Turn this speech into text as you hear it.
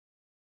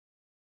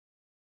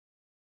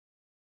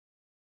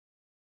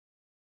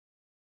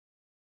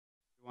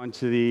On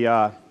to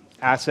the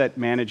asset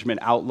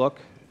management outlook.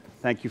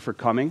 Thank you for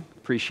coming.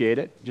 Appreciate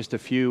it. Just a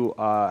few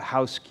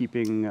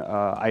housekeeping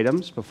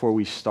items before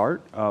we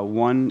start.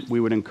 One, we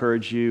would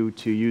encourage you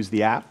to use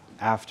the app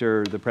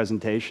after the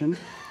presentation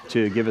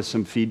to give us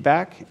some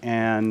feedback.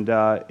 And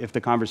if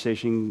the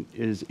conversation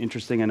is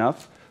interesting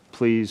enough,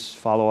 please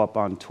follow up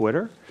on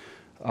Twitter.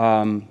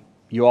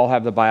 You all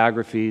have the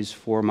biographies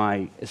for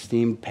my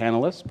esteemed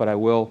panelists, but I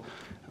will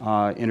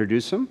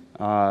introduce them.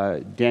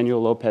 Daniel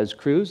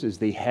Lopez-Cruz is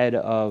the head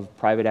of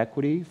private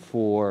equity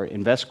for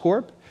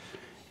Investcorp.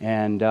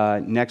 And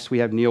next we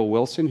have Neal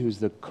Wilson, who's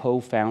the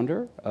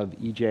co-founder of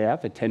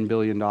EJF, a $10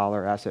 billion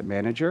asset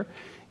manager.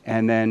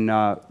 And then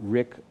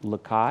Rick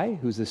Lacaille,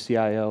 who's the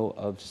CIO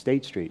of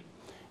State Street.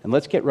 And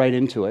let's get right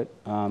into it.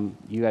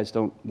 You guys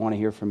don't want to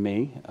hear from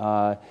me.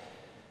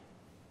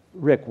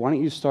 Rick, why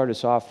don't you start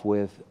us off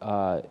with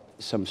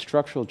some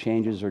structural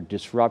changes or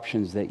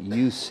disruptions that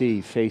you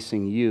see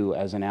facing you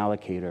as an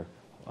allocator?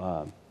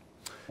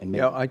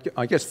 Yeah,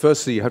 I guess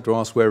firstly you have to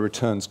ask where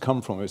returns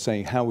come from. We're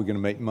saying how we're going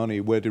to make money,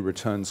 where do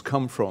returns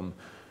come from?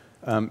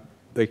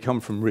 They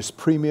come from risk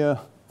premia,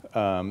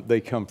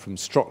 they come from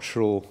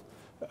structural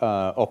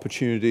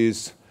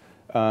opportunities,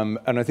 and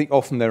I think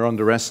often they're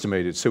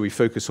underestimated. So we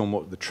focus on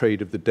what the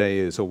trade of the day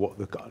is or what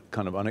the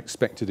kind of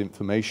unexpected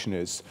information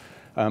is.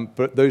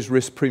 But those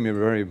risk premia are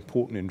very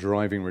important in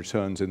driving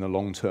returns in the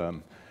long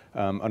term.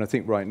 And I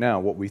think right now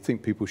what we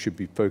think people should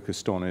be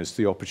focused on is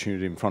the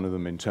opportunity in front of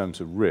them in terms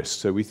of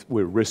risk. So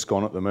we're risk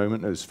on at the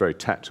moment. It's very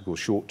tactical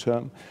short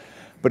term.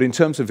 But in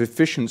terms of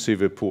efficiency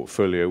of a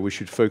portfolio, we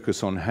should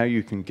focus on how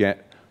you can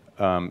get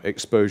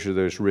exposure to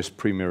those risk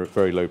premia at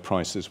very low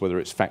prices, whether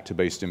it's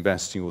factor-based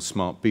investing or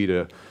smart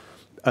beta,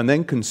 and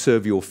then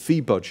conserve your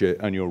fee budget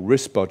and your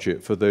risk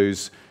budget for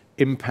those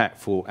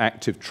impactful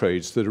active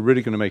trades that are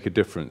really going to make a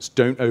difference.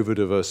 Don't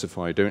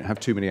over-diversify. Don't have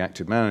too many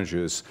active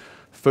managers.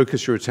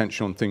 Focus your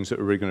attention on things that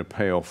are really going to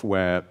pay off,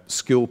 where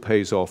skill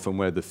pays off and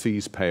where the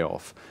fees pay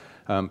off.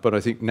 But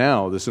I think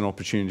now there's an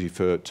opportunity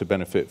to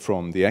benefit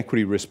from the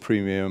equity risk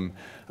premium,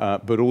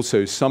 but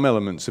also some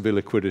elements of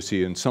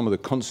illiquidity and some of the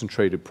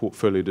concentrated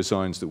portfolio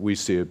designs that we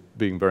see are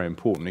being very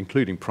important,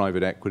 including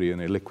private equity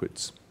and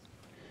illiquids.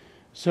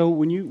 So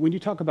when you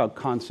talk about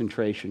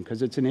concentration,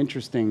 because it's an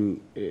interesting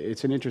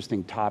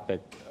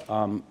topic,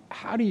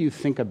 how do you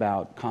think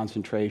about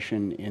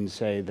concentration in,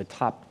 say, the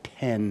top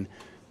 10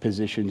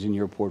 positions in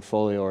your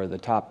portfolio or the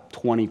top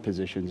 20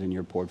 positions in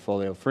your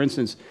portfolio? For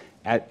instance,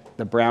 at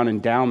the Brown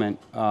Endowment,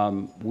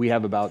 we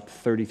have about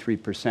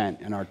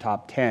 33% in our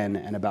top 10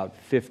 and about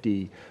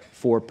 54%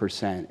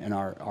 in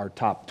our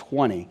top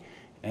 20.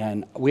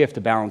 And we have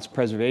to balance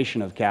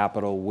preservation of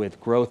capital with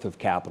growth of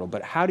capital.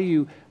 But how do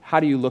you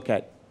look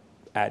at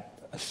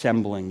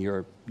assembling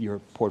your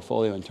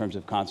portfolio in terms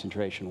of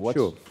concentration?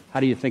 Sure. How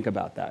do you think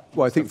about that?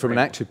 Well, I think from an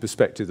active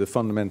perspective, the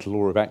fundamental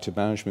law of active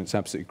management is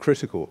absolutely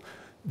critical.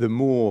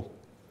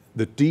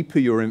 The deeper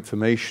your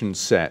information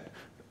set,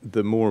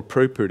 the more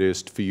appropriate it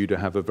is for you to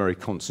have a very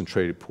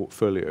concentrated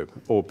portfolio.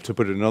 Or to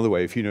put it another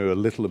way, if you know a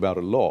little about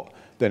a lot,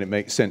 then it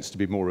makes sense to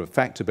be more of a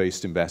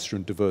factor-based investor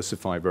and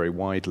diversify very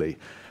widely.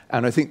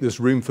 And I think there's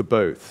room for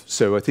both.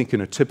 So I think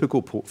in a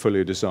typical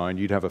portfolio design,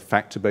 you'd have a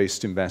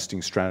factor-based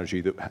investing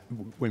strategy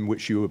in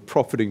which you are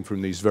profiting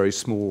from these very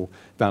small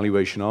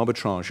valuation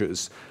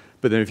arbitrages.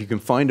 But then if you can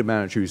find a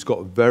manager who's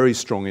got very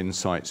strong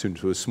insights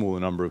into a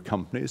smaller number of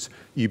companies,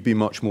 you'd be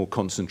much more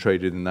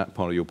concentrated in that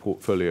part of your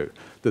portfolio.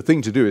 The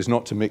thing to do is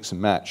not to mix and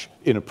match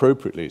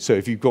inappropriately. So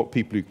if you've got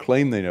people who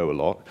claim they know a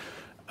lot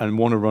and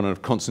want to run a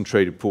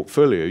concentrated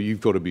portfolio,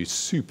 you've got to be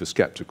super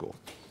skeptical.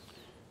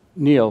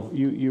 Neal,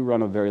 you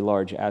run a very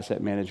large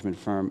asset management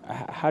firm.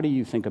 How do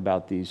you think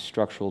about these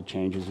structural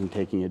changes and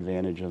taking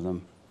advantage of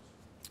them?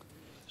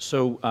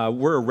 So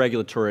we're a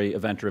regulatory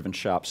event-driven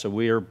shop. So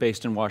we are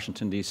based in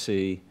Washington,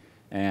 D.C.,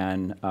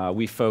 and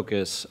we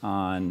focus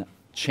on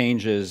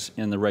changes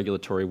in the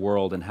regulatory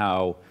world and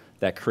how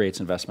that creates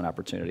investment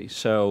opportunities.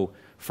 So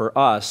for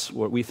us,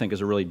 what we think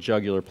is a really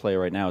jugular play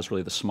right now is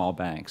really the small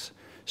banks.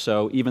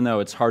 So even though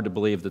it's hard to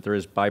believe that there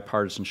is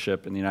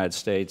bipartisanship in the United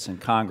States and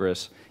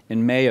Congress,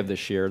 in May of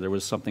this year, there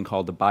was something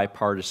called the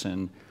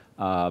Bipartisan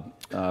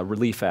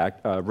Relief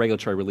Act,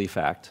 Regulatory Relief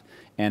Act,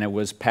 and it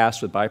was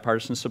passed with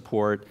bipartisan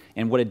support.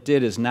 And what it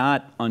did is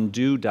not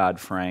undo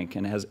Dodd-Frank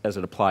and as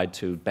it applied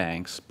to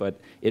banks, but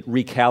it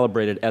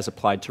recalibrated as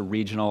applied to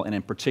regional and,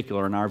 in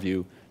particular, in our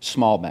view,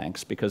 small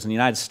banks. Because in the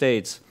United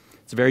States,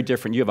 it's very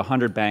different. You have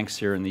 100 banks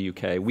here in the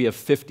UK. We have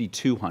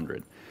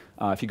 5,200.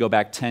 If you go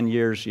back 10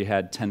 years, you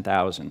had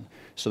 10,000.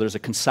 So there's a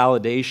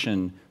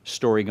consolidation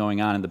story going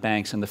on in the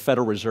banks, and the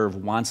Federal Reserve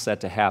wants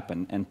that to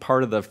happen. And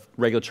part of the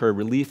regulatory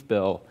relief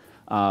bill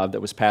that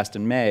was passed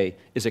in May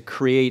is it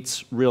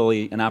creates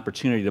really an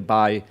opportunity to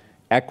buy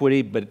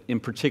equity, but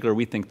in particular,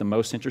 we think the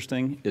most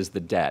interesting is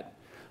the debt.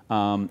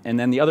 And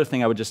then the other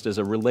thing I would just, as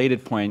a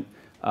related point,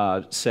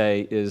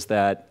 say is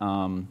that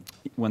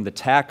when the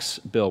tax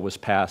bill was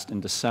passed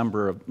in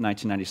December of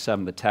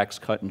 1997, the Tax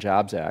Cut and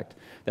Jobs Act,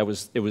 it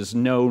was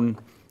known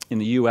in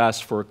the U.S.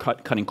 for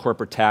cutting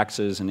corporate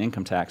taxes and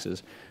income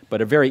taxes.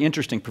 But a very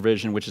interesting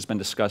provision, which has been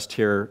discussed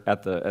here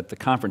at the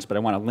conference, but I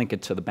want to link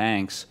it to the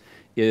banks,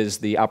 is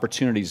the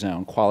opportunity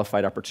zone,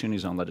 qualified opportunity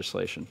zone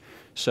legislation.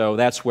 So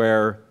that's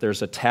where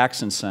there's a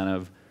tax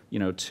incentive,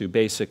 to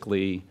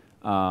basically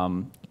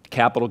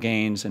capital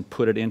gains and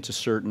put it into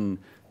certain,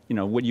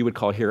 what you would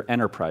call here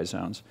enterprise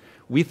zones.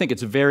 We think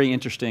it's very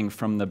interesting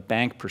from the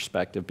bank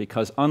perspective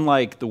because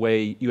unlike the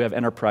way you have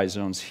enterprise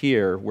zones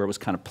here, where it was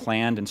kind of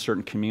planned in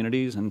certain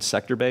communities and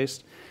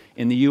sector-based,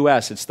 in the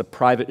U.S., it's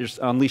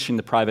unleashing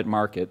the private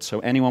market.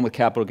 So anyone with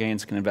capital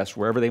gains can invest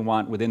wherever they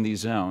want within these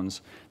zones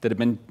that have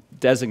been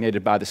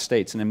designated by the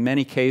states. And in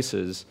many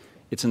cases,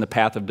 it's in the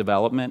path of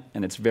development,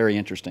 and it's very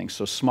interesting.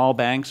 So small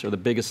banks are the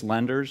biggest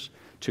lenders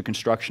to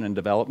construction and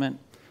development.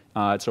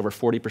 It's over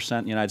 40%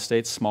 in the United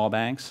States, small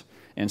banks.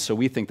 And so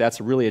we think that's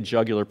really a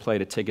jugular play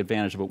to take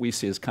advantage of what we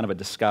see as kind of a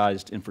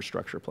disguised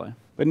infrastructure play.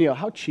 But Neal,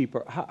 how cheap?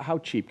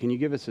 Can you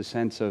give us a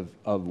sense of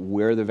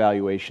where the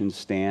valuations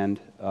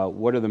stand?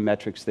 What are the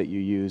metrics that you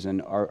use?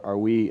 And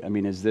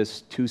is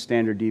this 2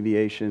 standard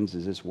deviations?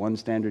 Is this 1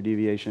 standard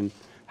deviation?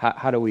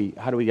 How do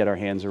we get our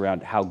hands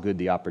around how good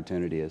the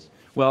opportunity is?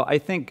 Well, I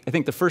think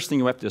the first thing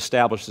you have to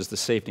establish is the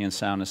safety and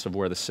soundness of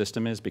where the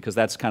system is, because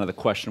that's kind of the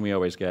question we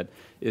always get.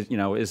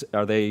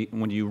 Are they,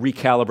 when you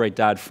recalibrate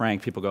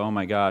Dodd-Frank, people go, oh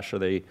my gosh, are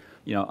they,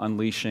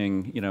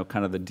 unleashing,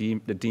 kind of the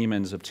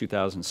demons of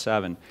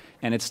 2007?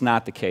 And it's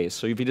not the case.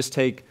 So if you just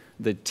take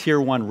the tier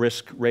 1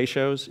 risk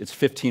ratios, it's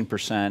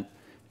 15%.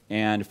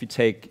 And if you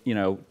take,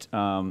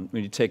 when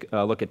you take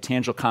a look at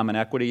tangible common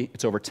equity,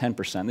 it's over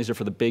 10%. These are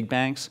for the big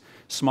banks.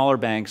 Smaller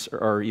banks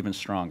are even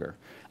stronger.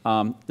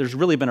 There's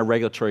really been a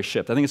regulatory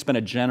shift. I think it's been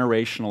a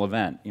generational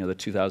event, the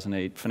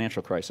 2008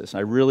 financial crisis. And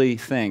I really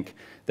think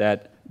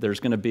that there's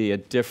going to be a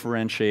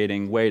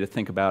differentiating way to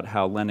think about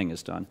how lending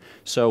is done.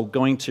 So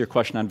going to your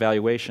question on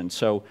valuation.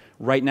 So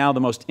right now, the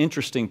most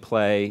interesting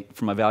play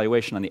from a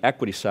valuation on the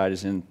equity side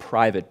is in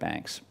private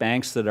banks,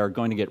 banks that are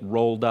going to get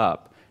rolled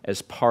up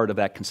as part of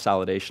that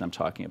consolidation I'm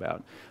talking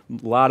about.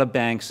 A lot of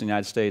banks in the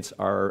United States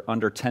are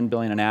under $10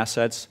 billion in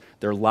assets.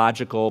 They're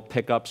logical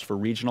pickups for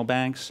regional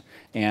banks,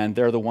 and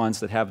they're the ones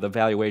that have the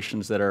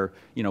valuations that are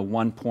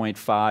 1.5,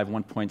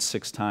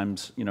 1.6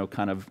 times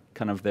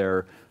kind of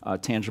their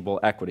tangible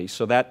equity.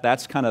 So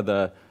that's kind of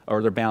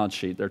their balance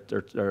sheet.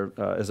 They're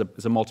as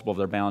a multiple of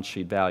their balance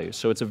sheet value.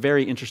 So it's a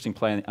very interesting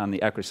play on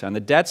the equity side. On the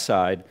debt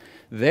side,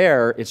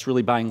 it's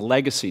really buying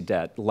legacy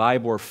debt,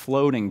 LIBOR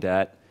floating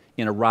debt,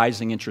 in a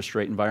rising interest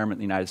rate environment in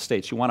the United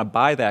States. You want to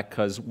buy that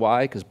because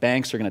why? Because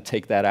banks are going to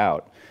take that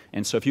out.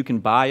 And so if you can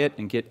buy it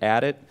and get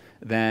at it,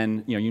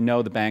 then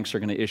the banks are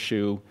going to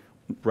issue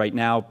right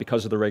now,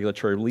 because of the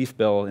regulatory relief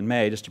bill in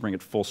May, just to bring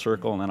it full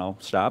circle and then I'll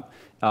stop,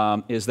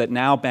 is that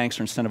now banks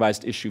are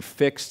incentivized to issue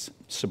fixed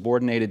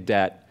subordinated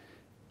debt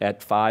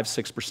at 5,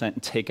 6%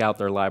 and take out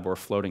their LIBOR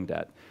floating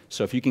debt.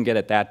 So if you can get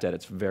at that debt,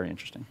 it's very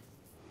interesting.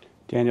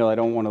 Daniel, I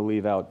don't want to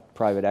leave out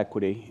private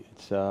equity.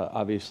 It's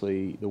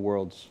obviously the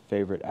world's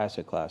favorite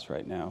asset class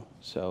right now.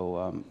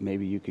 So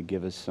maybe you could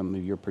give us some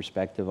of your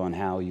perspective on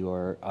how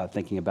you're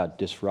thinking about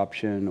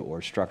disruption or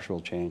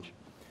structural change.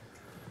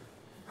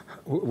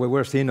 What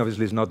we're seeing,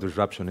 obviously, is not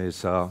disruption.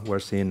 We're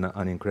seeing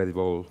an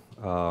incredible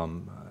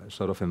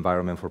sort of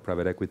environment for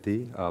private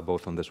equity,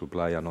 both on the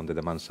supply and on the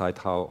demand side.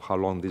 How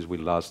long this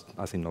will last,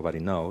 I think nobody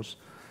knows.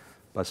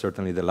 But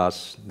certainly the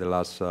last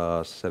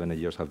 7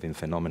 years have been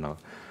phenomenal.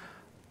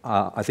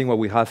 I think what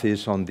we have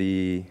is on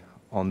the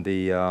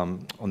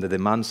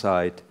demand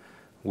side,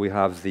 we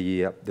have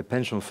the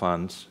pension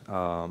funds,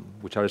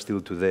 which are still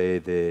today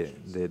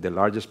the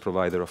largest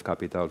provider of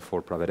capital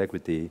for private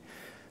equity.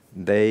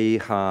 They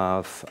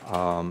have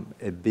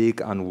a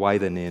big and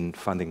widening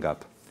funding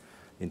gap.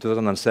 In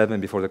 2007,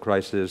 before the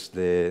crisis,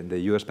 the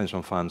U.S.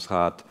 pension funds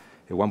had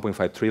a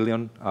 1.5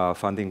 trillion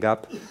funding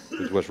gap,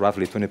 which was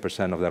roughly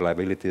 20% of their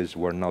liabilities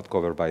were not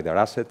covered by their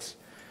assets.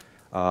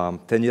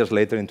 10 years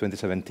later, in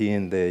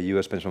 2017, the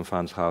U.S. pension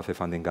funds have a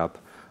funding gap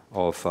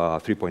of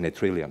 3.8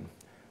 trillion,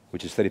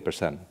 which is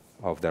 30%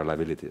 of their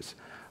liabilities.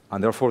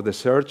 And therefore, the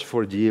search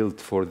for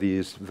yield for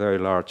this very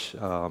large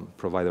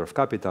provider of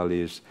capital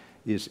is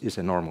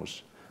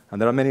enormous. And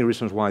there are many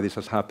reasons why this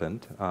has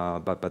happened,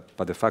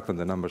 but the fact that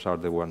the numbers are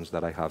the ones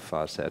that I have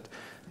said.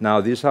 Now,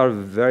 these are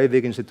very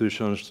big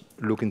institutions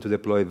looking to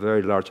deploy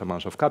very large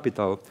amounts of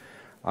capital.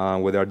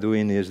 What they are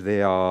doing is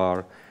they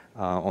are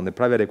on the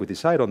private equity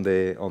side, on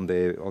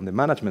the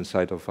management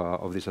side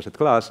of this asset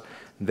class,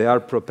 they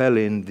are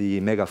propelling the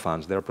mega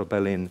funds. They are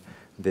propelling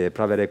the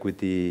private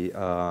equity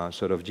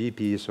sort of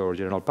GPs or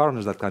general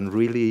partners that can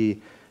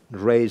really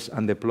raise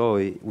and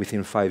deploy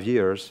within 5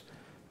 years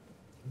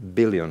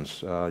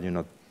billions,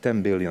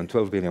 10 billion,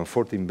 12 billion,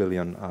 14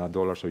 billion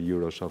dollars or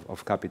euros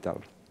of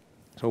capital.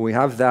 So we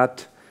have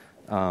that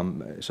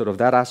sort of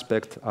that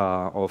aspect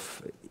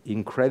of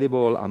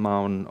incredible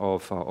amount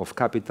of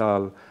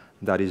capital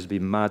that is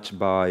being matched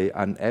by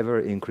an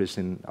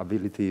ever-increasing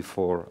ability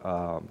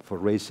for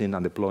raising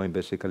and deploying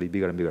basically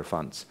bigger and bigger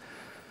funds.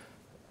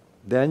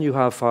 Then you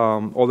have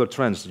other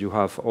trends. You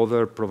have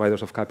other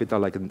providers of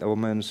capital like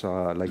endowments,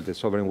 like the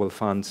sovereign wealth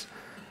funds,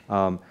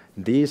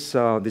 This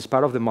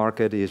part of the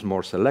market is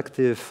more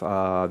selective.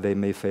 They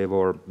may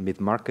favor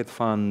mid-market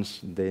funds.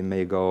 They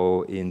may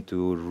go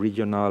into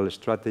regional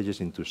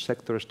strategies, into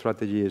sector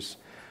strategies.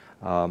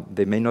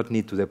 They may not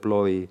need to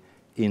deploy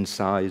in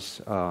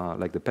size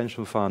like the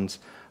pension funds.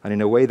 And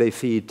in a way, they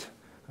feed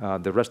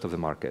the rest of the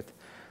market.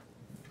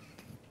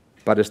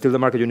 But still, the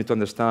market, you need to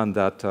understand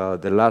that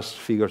the last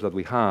figures that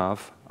we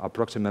have,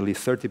 approximately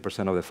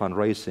 30% of the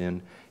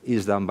fundraising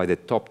is done by the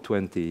top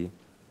 20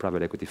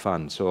 private equity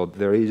funds. So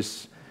there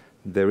is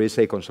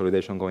a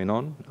consolidation going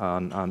on,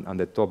 and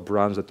the top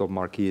brands, the top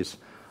marquees,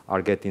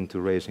 are getting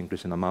to raise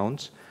increasing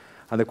amounts.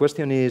 And the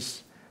question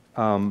is,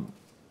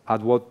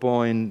 at what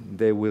point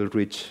they will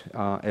reach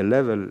a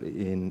level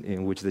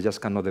in which they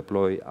just cannot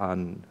deploy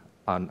and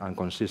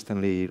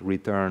consistently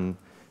return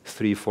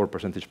 3-4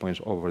 percentage points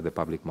over the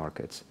public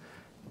markets.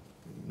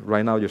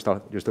 Right now, you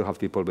still have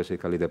people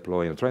basically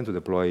deploying, trying to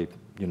deploy,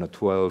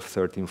 12,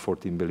 13,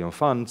 14 billion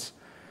funds.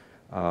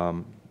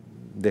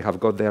 They have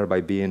got there by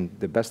being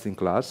the best in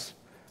class.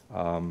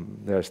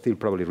 They're still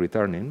probably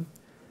returning,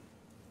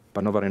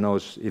 but nobody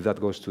knows if that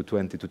goes to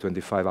 20 to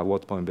 25, at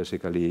what point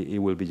basically it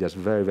will be just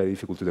very, very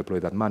difficult to deploy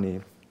that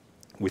money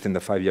within the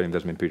 5-year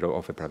investment period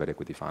of a private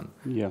equity fund.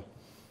 Yeah.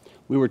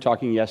 We were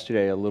talking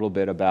yesterday a little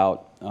bit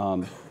about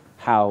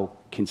how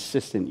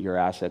consistent your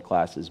asset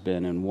class has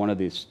been, and one of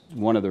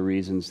the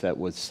reasons that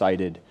was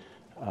cited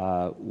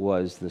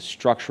was the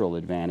structural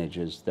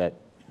advantages that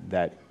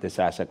this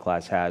asset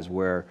class has,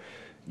 where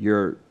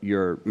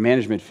your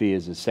management fee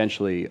is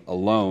essentially a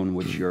loan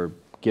which you're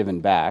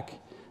given back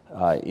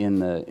in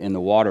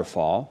the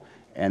waterfall,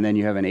 and then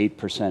you have an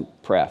 8%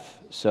 pref.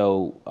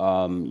 So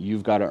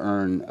you've got to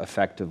earn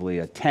effectively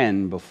a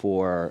 10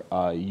 before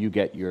you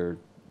get your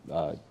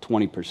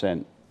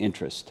 20%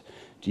 interest.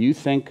 Do you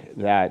think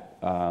that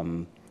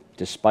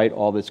despite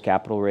all this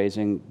capital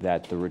raising,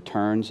 that the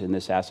returns in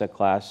this asset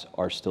class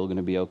are still going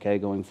to be okay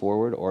going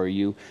forward, or are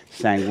you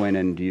sanguine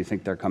and do you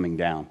think they're coming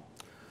down?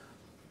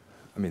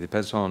 I mean, it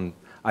depends on,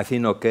 I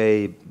think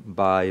okay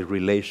by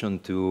relation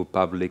to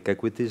public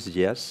equities,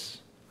 yes.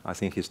 I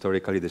think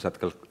historically this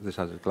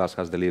asset class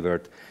has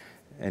delivered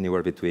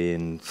anywhere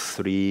between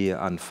 3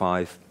 and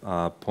 5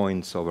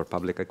 points over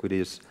public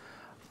equities.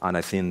 And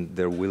I think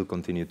there will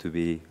continue to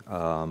be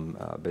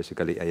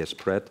basically a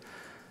spread.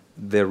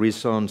 The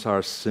reasons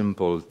are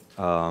simple.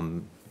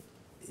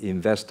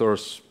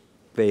 Investors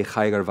pay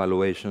higher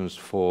valuations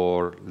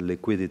for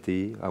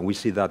liquidity, and we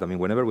see that. I mean,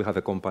 whenever we have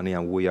a company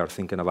and we are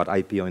thinking about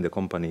IPOing the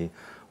company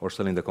or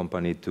selling the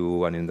company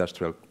to an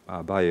industrial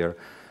buyer,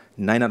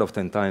 9 out of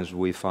 10 times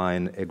we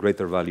find a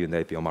greater value in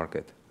the IPO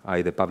market.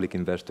 The public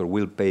investor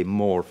will pay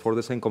more for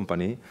the same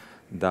company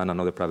than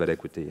another private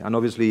equity. And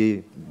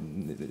obviously,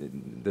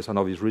 there's an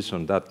obvious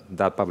reason that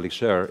that public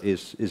share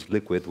is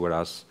liquid,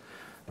 whereas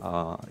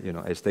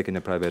a stake in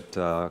a private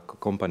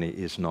company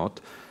is not.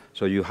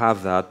 So you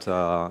have that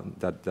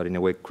in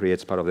a way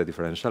creates part of the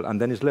differential.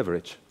 And then it's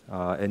leverage.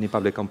 Any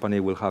public company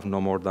will have no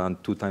more than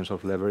 2 times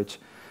of leverage.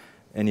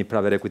 Any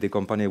private equity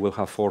company will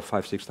have 4,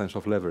 5, 6 times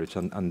of leverage.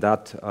 And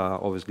that,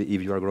 obviously,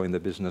 if you are growing the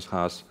business,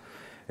 has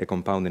a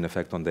compounding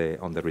effect on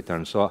the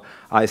return. So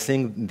I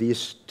think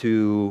these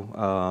two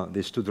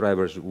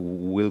drivers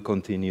will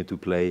continue to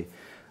play.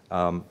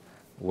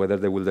 Whether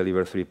they will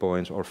deliver 3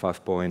 points or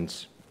 5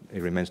 points,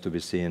 it remains to be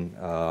seen.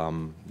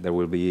 There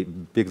will be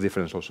big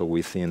difference also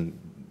within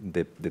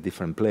the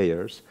different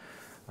players.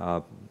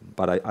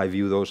 But I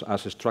view those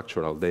as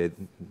structural.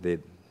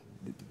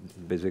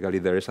 Basically,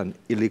 there is an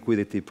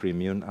illiquidity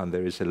premium and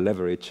there is a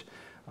leverage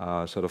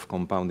sort of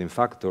compounding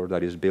factor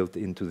that is built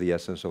into the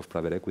essence of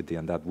private equity,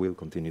 and that will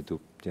continue to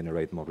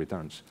generate more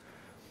returns.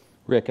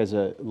 Rick, as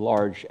a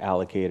large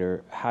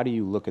allocator, how do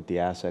you look at the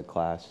asset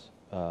class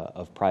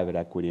of private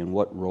equity, and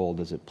what role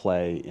does it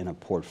play in a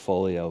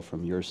portfolio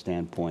from your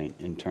standpoint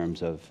in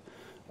terms of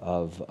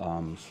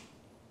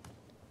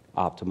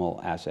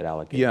optimal asset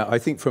allocation? Yeah, I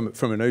think from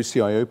an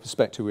OCIO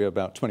perspective, we have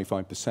about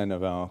 25%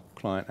 of our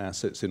client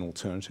assets in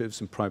alternatives,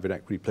 and private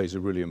equity plays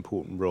a really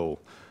important role.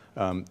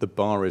 The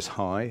bar is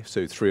high,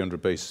 so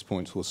 300 basis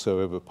points or so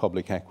over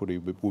public equity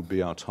would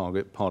be our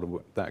target. Part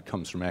of that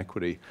comes from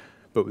equity.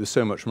 But with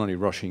so much money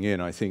rushing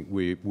in, I think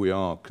we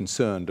are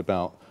concerned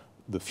about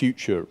the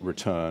future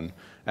return,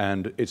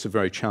 and it's a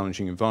very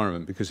challenging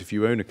environment, because if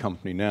you own a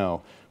company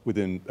now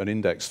within an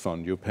index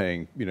fund, you're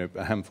paying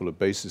a handful of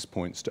basis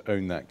points to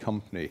own that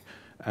company.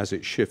 As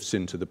it shifts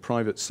into the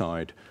private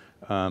side,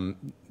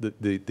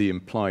 the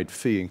implied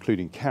fee,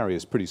 including carry,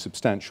 is pretty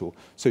substantial.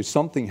 So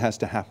something has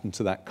to happen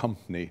to that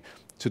company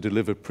to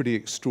deliver pretty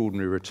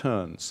extraordinary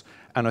returns.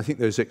 And I think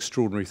those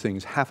extraordinary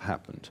things have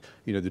happened.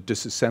 The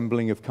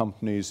disassembling of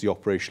companies, the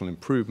operational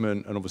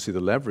improvement, and obviously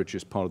the leverage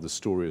is part of the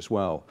story as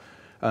well.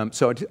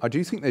 So I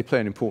do think they play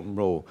an important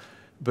role.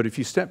 But if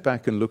you step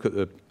back and look at,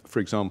 for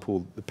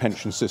example, the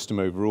pension system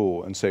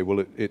overall and say,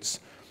 well, its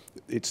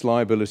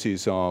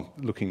liabilities are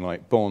looking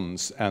like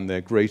bonds and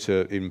they're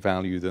greater in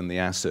value than the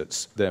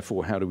assets.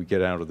 Therefore, how do we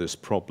get out of this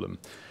problem?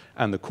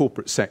 And the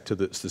corporate sector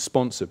that's the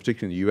sponsor,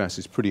 particularly in the US,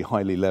 is pretty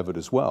highly levered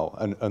as well.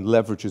 And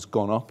leverage has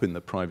gone up in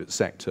the private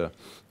sector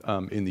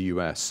in the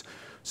US.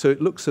 So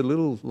it looks a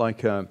little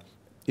like an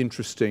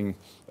interesting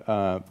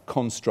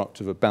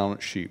construct of a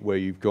balance sheet where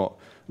you've got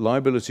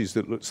liabilities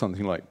that look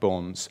something like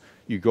bonds,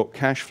 you've got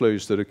cash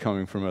flows that are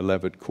coming from a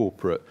levered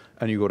corporate,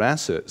 and you've got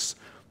assets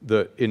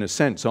that, in a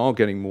sense, are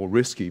getting more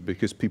risky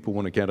because people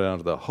want to get out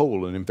of the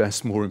hole and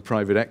invest more in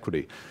private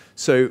equity.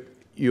 So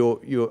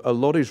a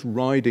lot is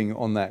riding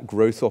on that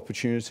growth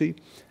opportunity,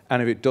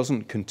 and if it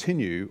doesn't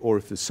continue, or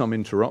if there's some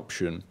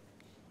interruption,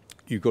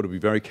 you've got to be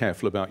very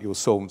careful about your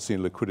solvency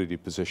and liquidity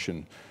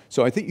position.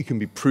 So I think you can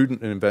be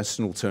prudent and invest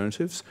in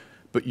alternatives,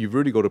 but you've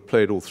really got to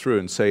play it all through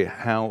and say,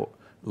 how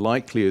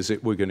likely is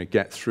it we're going to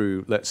get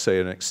through, let's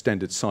say, an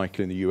extended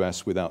cycle in the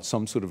US without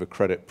some sort of a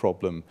credit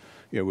problem?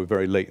 You know, we're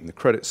very late in the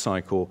credit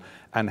cycle,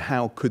 and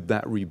how could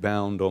that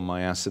rebound on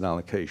my asset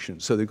allocation?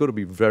 So they've got to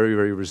be very,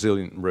 very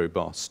resilient and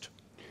robust.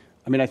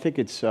 I mean, I think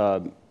it's,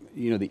 you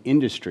know, the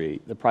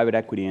industry, the private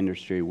equity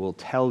industry will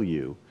tell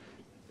you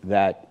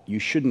that you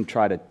shouldn't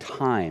try to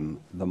time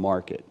the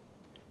market,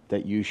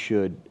 that you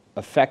should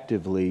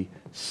effectively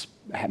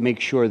make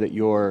sure that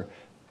you're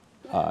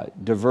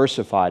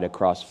diversified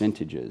across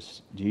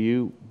vintages. Do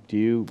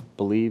you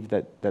believe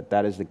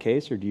that is the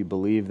case, or do you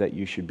believe that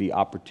you should be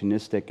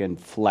opportunistic and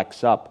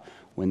flex up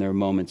when there are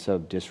moments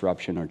of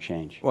disruption or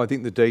change? Well, I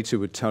think the data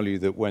would tell you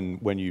that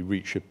when you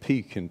reach a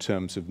peak in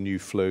terms of new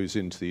flows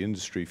into the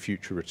industry,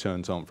 future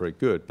returns aren't very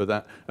good.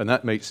 But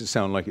that makes it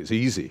sound like it's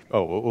easy.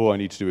 Oh, well, all I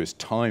need to do is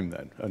time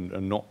then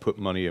and not put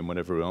money in when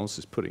everyone else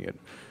is putting it.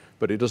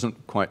 But it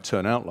doesn't quite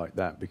turn out like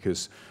that,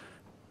 because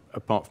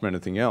apart from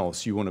anything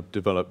else, you want to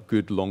develop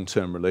good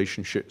long-term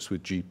relationships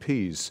with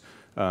GPs.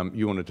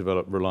 You want to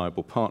develop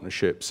reliable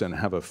partnerships and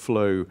have a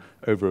flow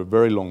over a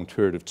very long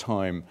period of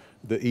time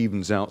that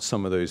evens out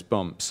some of those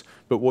bumps.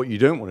 But what you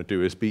don't want to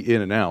do is be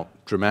in and out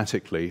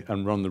dramatically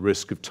and run the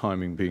risk of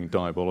timing being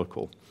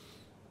diabolical.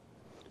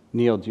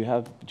 Neal, do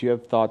you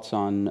have thoughts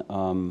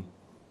on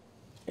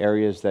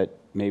areas that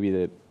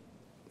maybe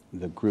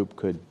the group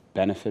could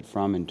benefit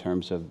from in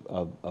terms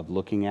of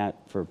looking at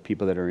for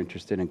people that are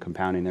interested in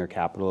compounding their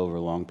capital over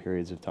long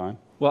periods of time?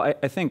 Well,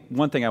 I think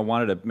one thing I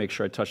wanted to make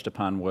sure I touched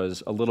upon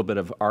was a little bit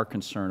of our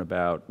concern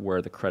about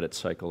where the credit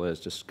cycle is,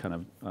 just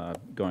kind of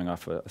going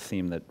off a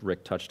theme that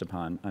Rick touched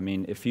upon. I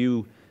mean, if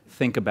you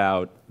think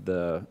about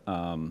the,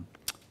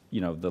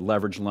 you know, the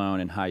leverage loan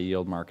and high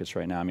yield markets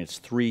right now, I mean, it's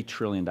 $3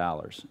 trillion.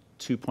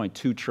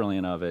 2.2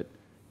 trillion of it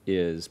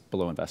is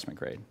below investment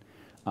grade.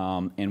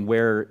 And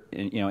where,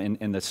 you know,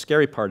 and the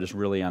scary part is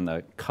really on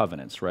the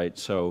covenants, right?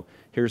 So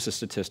here's the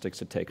statistics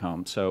to take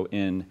home. So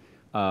in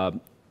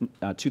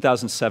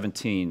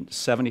 2017,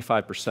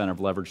 75% of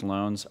leveraged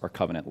loans are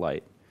covenant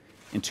light.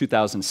 In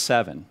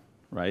 2007,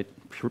 right,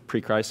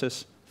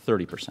 pre-crisis,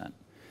 30%.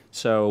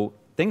 So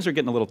things are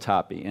getting a little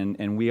toppy,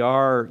 and we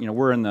are, you know,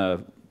 we're in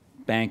the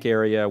bank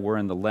area, we're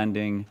in the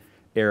lending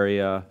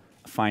area,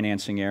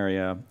 financing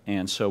area,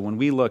 and so when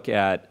we look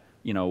at,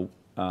 you know,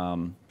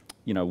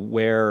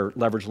 where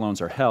leveraged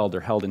loans are held,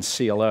 they're held in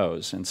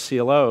CLOs, and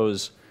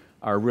CLOs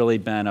are really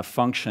been a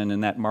function,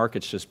 and that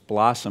market's just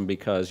blossomed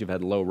because you've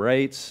had low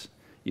rates,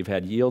 you've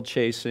had yield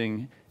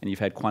chasing, and you've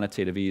had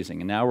quantitative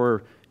easing. And now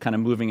we're kind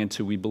of moving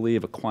into, we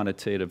believe, a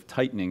quantitative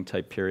tightening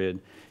type period.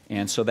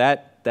 And so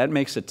that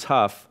makes it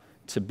tough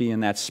to be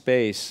in that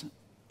space,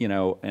 you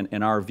know,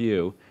 in our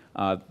view.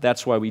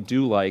 That's why we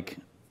do like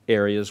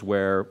areas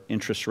where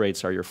interest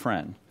rates are your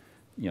friend,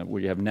 you know,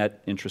 where you have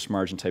net interest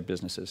margin type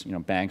businesses. You know,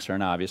 banks are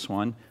an obvious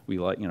one. We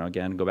like, you know,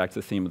 again, go back to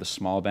the theme of the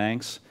small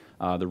banks,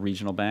 the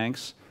regional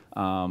banks.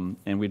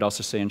 And we'd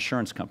also say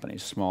insurance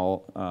companies.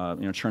 Small, you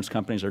know, insurance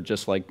companies are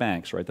just like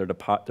banks, right?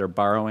 They're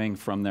borrowing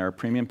from their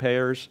premium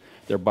payers,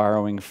 they're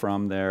borrowing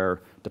from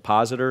their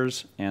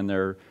depositors, and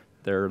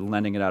they're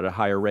lending it at a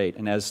higher rate.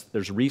 And as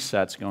there's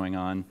resets going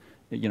on,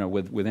 you know,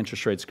 with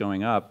interest rates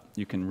going up,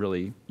 you can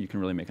really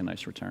make a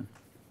nice return.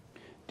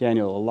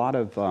 Daniel, a lot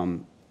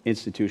of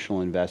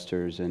institutional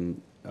investors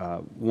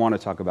want to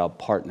talk about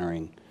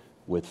partnering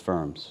with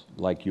firms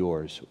like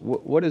yours.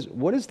 What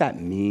does that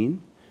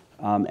mean?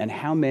 And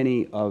how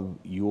many of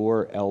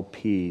your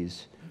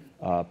LPs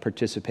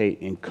participate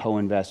in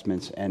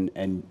co-investments,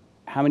 and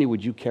how many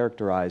would you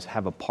characterize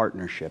have a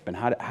partnership, and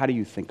how do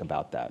you think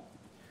about that?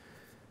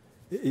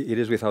 It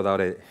is without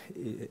doubt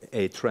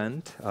a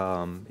trend.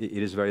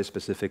 It is very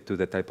specific to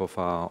the type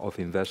of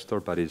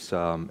investor, but it's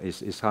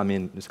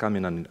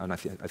coming, and I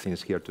think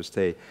it's here to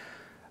stay.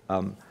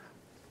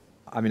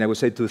 I mean, I would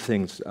say two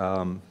things.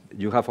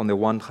 You have, on the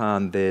one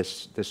hand,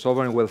 the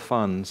sovereign wealth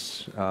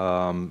funds.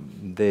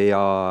 They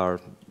are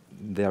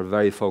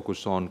very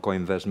focused on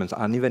co-investments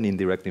and even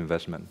indirect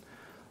investment,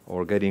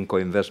 or getting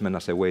co-investment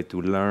as a way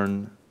to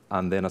learn,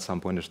 and then at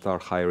some point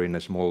start hiring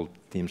small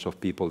teams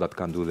of people that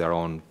can do their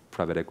own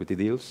private equity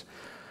deals.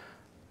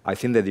 I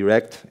think the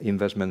direct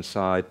investment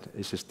side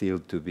is still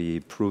to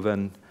be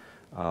proven.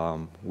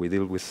 We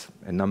deal with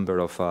a number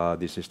of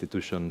these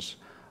institutions,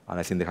 and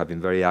I think they have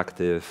been very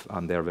active,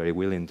 and they're very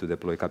willing to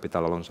deploy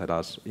capital alongside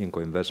us in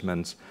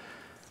co-investments.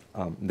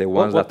 The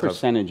ones what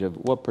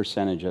that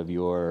percentage of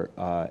your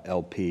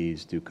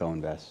LPs do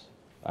co-invest?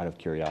 Out of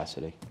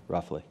curiosity,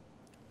 roughly.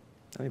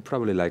 I mean,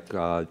 probably like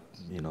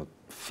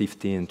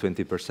 15,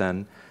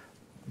 20%.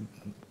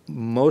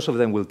 Most of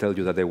them will tell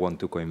you that they want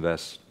to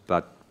co-invest,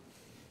 but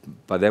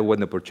then when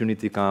the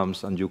opportunity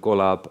comes and you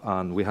call up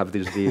and we have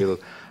this deal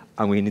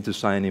and we need to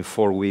sign in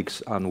 4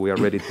 weeks and we are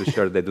ready to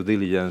share the due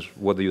diligence,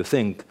 what do you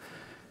think?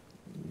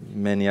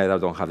 Many either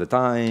don't have the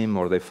time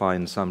or they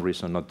find some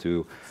reason not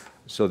to.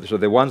 So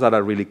the ones that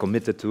are really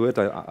committed to it,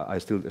 I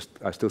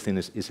still think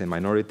is a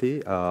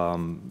minority,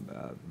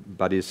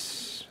 but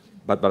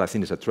I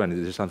think it's a trend.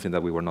 This is something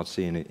that we were not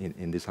seeing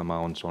in these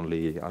amounts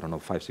only, I don't know,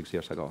 5, 6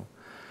 years ago.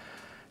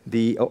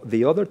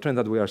 The other trend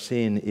that we are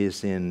seeing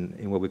is in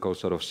what we call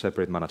sort of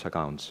separate managed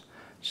accounts.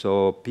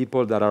 So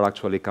people that are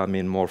actually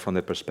coming more from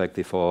the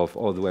perspective of,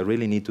 oh, do I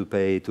really need to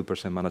pay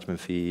 2% management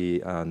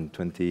fee and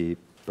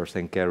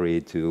 20%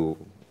 carry to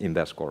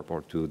Investcorp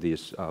or to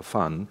this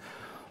fund?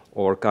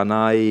 Or can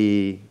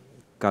I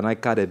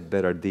cut a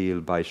better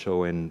deal by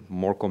showing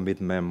more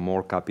commitment,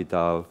 more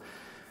capital,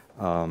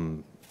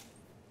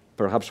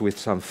 perhaps with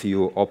some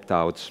few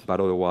opt-outs, but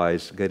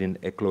otherwise getting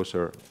a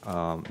closer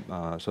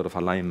sort of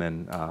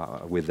alignment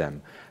with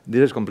them?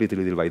 This is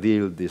completely deal by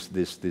deal.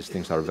 These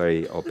things are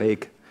very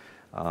opaque.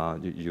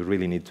 You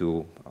really need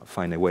to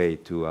find a way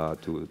to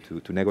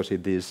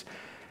negotiate this.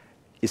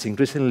 It's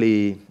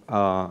increasingly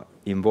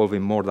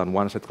involving more than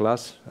one asset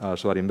class.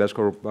 So at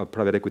Investcorp,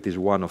 private equity is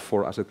one of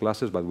 4 asset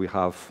classes, but we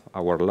have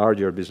our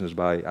larger business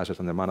by assets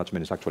under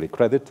management is actually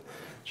credit.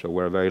 So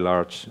we're a very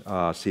large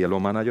CLO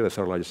manager, the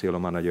 3rd largest CLO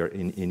manager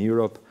in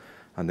Europe,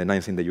 and the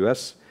 9th in the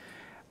US.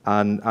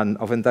 And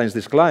oftentimes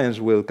these clients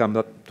will come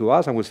up to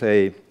us and will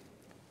say,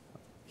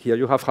 here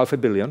you have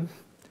 $500 million.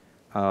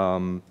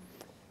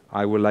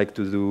 I would like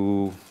to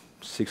do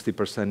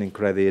 60% in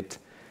credit,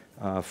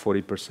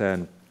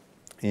 40%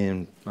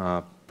 in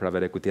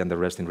private equity, and the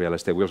rest in real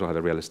estate. We also have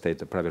a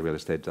private real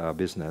estate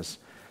business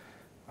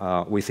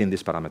within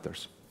these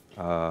parameters.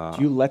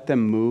 Do you let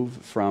them move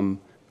from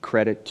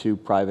credit to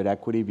private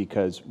equity?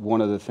 Because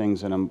one of the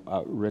things, and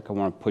Rick, I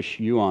want to push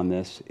you on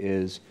this,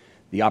 is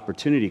the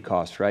opportunity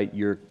cost, right?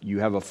 You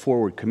have a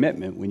forward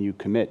commitment when you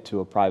commit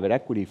to a private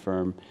equity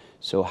firm.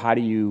 So how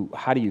do you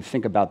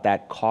think about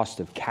that cost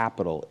of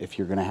capital if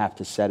you're going to have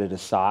to set it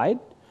aside,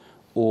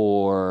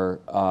 or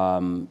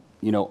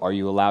are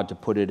you allowed to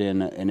put it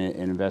in an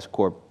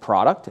Investcorp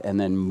product and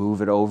then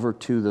move it over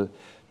to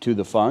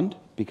the fund?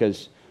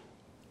 Because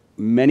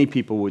many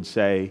people would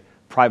say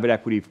private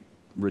equity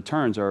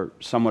returns are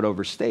somewhat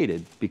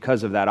overstated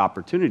because of that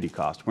opportunity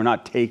cost. We're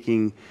not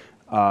taking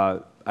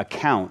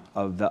account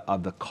of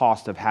the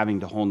cost of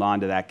having to hold on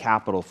to that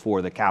capital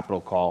for the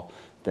capital call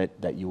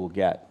that you will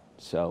get.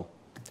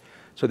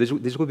 So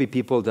this would be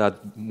people that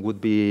would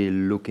be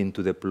looking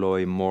to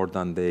deploy more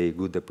than they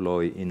would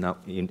deploy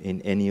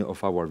in any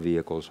of our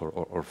vehicles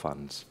or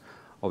funds.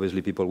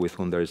 Obviously, people with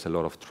whom there is a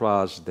lot of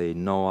trust, they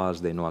know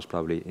us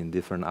probably in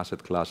different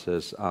asset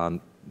classes, and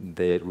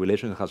the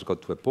relationship has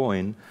got to a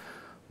point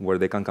where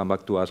they can come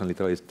back to us and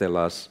literally tell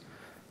us,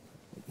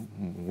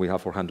 we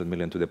have $400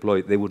 million to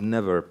deploy. They would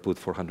never put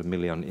 $400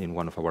 million in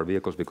one of our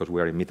vehicles because we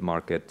are a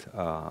mid-market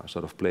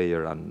sort of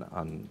player, and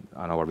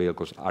our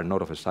vehicles are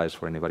not of a size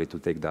for anybody to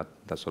take that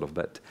sort of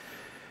bet.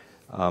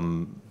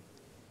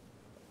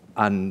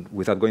 And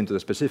without going to the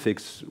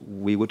specifics,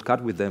 we would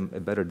cut with them a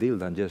better deal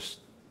than just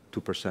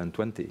 2%,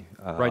 20.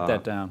 Write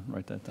that down.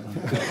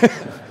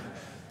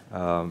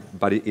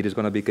 But it is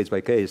going to be case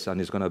by case,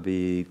 and it's going to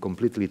be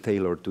completely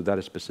tailored to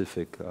that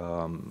specific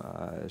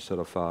sort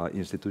of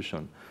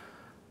institution.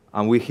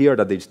 And we hear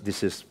that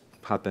this is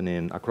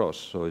happening across,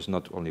 so it's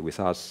not only with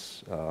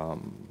us.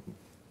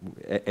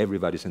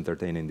 Everybody's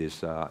entertaining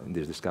these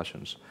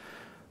discussions.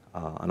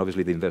 And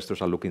obviously the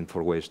investors are looking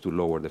for ways to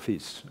lower the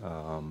fees.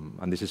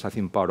 And this is, I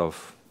think,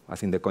 I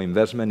think the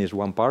co-investment is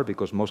one part,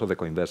 because most of the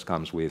co-invest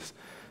comes with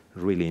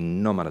really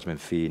no management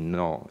fee,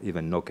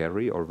 even no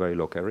carry or very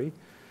low carry.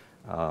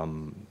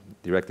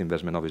 Direct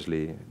investment,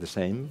 obviously, the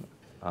same.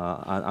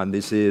 And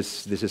this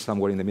is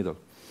somewhere in the middle.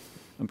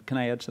 Can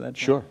I add to that?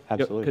 Sure,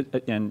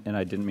 absolutely. And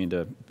I didn't mean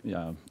to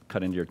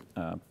cut into your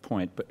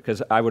point, but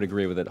because I would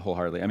agree with it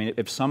wholeheartedly. I mean,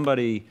 if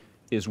somebody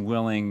is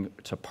willing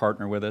to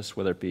partner with us,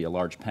 whether it be a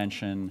large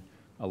pension,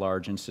 a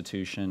large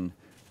institution,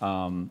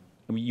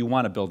 you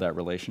want to build that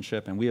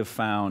relationship. And we have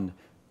found,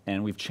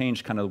 and we've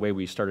changed kind of the way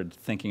we started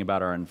thinking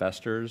about our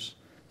investors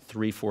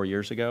 3-4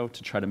 years ago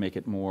to try to make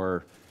it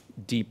more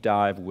deep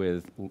dive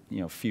with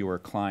fewer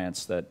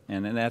clients,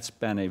 and that's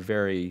been a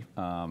very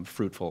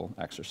fruitful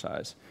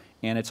exercise.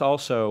 And it's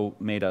also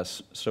made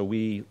us, so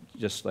we,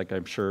 just like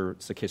I'm sure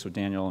it's the case with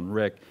Daniel and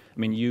Rick, I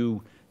mean,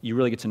 you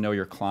really get to know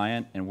your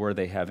client and where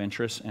they have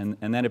interests, and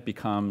then it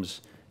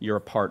becomes you're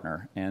a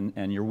partner,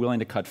 and you're willing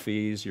to cut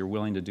fees, you're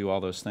willing to do all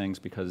those things,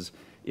 because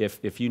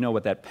if you know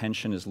what that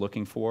pension is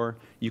looking for,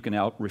 you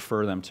can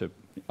refer them to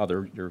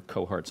your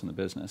cohorts in the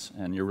business,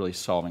 and you're really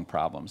solving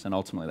problems, and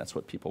ultimately that's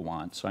what people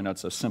want. So I know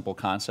it's a simple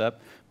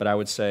concept, but I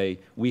would say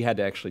we had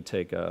to actually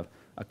take a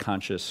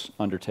conscious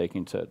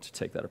undertaking to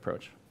take that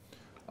approach.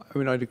 I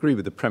mean, I'd agree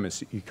with the premise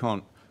that you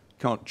can't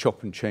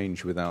chop and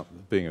change without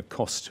being a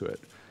cost to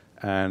it.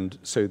 And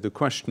so the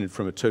question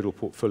from a total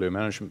portfolio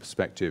management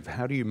perspective,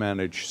 how do you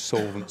manage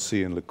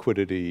solvency and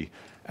liquidity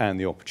and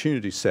the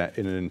opportunity set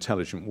in an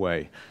intelligent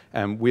way?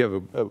 And we have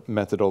a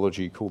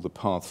methodology called the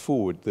Path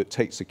Forward that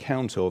takes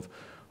account of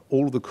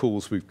all of the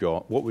calls we've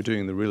got, what we're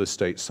doing on the real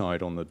estate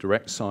side, on the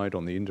direct side,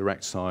 on the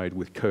indirect side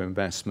with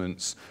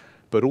co-investments,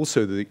 but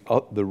also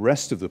the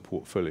rest of the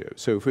portfolio.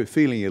 So if we're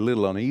feeling a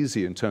little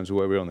uneasy in terms of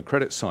where we are on the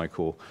credit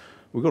cycle,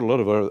 we've got a lot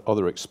of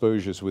other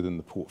exposures within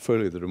the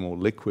portfolio that are more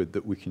liquid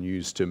that we can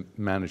use to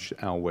manage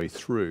our way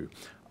through.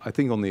 I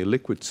think on the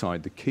illiquid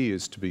side, the key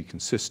is to be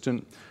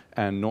consistent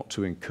and not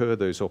to incur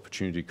those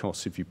opportunity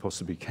costs if you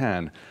possibly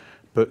can,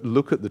 but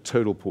look at the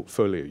total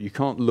portfolio. You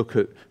can't look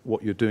at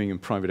what you're doing in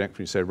private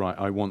equity and say, right,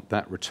 I want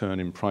that return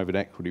in private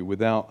equity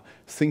without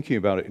thinking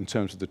about it in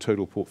terms of the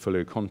total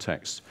portfolio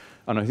context.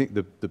 And I think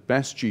the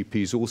best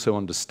GPs also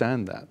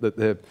understand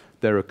that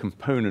they're a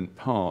component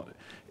part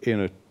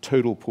in a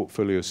total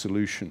portfolio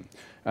solution.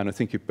 And I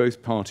think if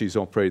both parties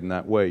operate in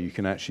that way, you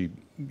can actually,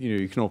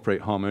 you can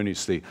operate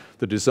harmoniously.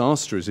 The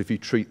disaster is if you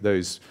treat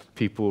those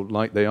people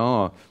like they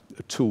are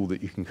a tool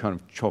that you can kind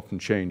of chop and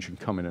change and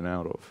come in and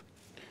out of.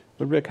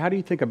 But Rick, how do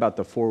you think about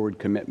the forward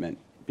commitment?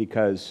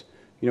 Because,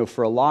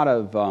 for a lot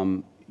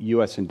of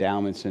U.S.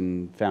 endowments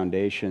and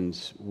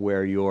foundations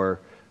where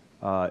your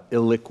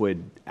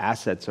illiquid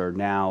assets are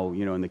now,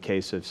 in the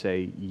case of,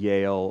 say,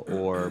 Yale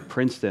or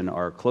Princeton,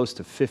 are close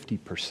to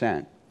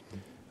 50%.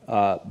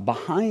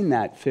 Behind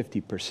that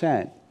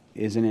 50%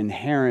 is an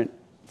inherent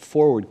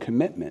forward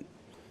commitment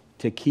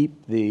to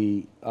keep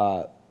the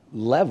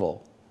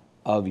level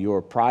of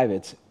your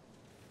privates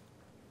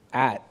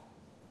at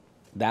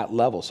that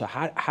level. So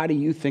how do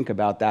you think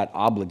about that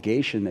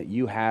obligation that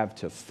you have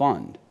to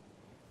fund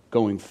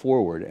going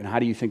forward, and how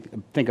do you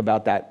think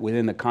about that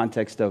within the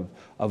context of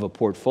a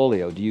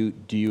portfolio? Do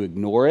you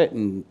ignore it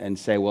and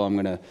say, well, I'm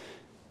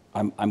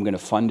going to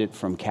fund it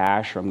from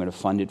cash, or I'm going to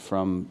fund it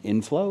from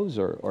inflows,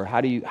 or how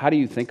do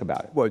you think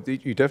about it? Well,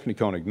 you definitely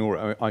can't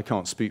ignore it. I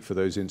can't speak for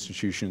those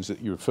institutions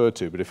that you refer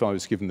to, but if I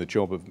was given the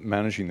job of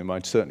managing them,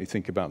 I'd certainly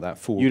think about that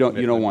forward. You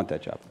don't want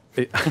that job.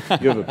 You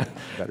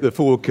have the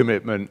forward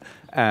commitment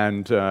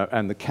and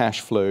the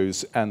cash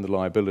flows and the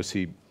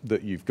liability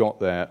that you've got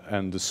there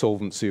and the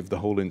solvency of the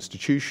whole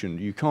institution.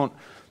 You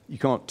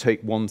can't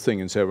take one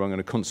thing and say, well, I'm going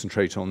to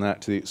concentrate on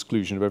that to the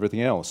exclusion of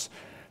everything else.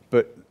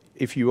 But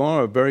if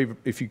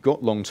you've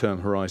got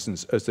long-term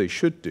horizons, as they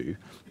should do,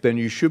 then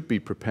you should be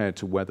prepared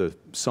to weather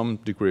some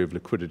degree of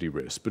liquidity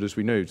risk. But as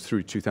we know,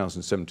 through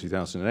 2007,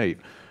 2008,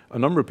 a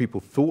number of people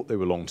thought they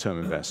were long-term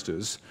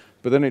investors,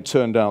 but then it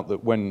turned out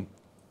that when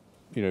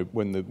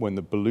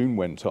the balloon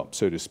went up,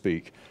 so to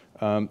speak,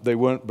 they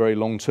weren't very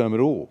long-term at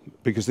all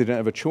because they didn't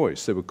have a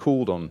choice. They were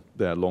called on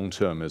their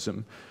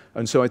long-termism.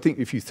 And so I think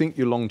if you think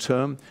you're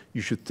long-term, you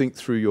should think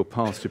through your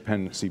path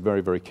dependency very,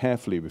 very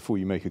carefully before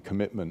you make a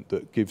commitment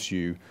that gives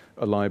you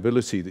a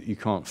liability that you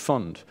can't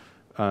fund.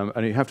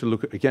 And you have to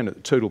look, again, at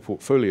the total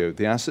portfolio,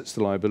 the assets,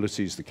 the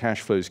liabilities, the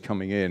cash flows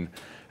coming in,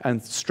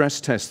 and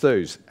stress test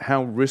those.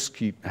 How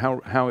risky,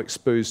 how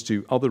exposed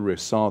to other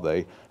risks are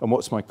they, and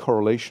what's my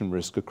correlation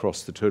risk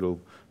across the total,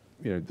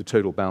 the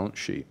total balance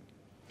sheet?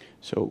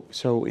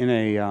 So in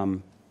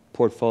a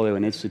portfolio,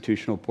 an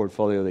institutional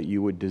portfolio that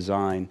you would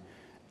design,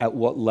 at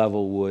what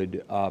level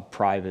would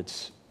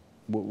privates,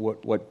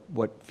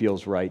 what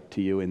feels right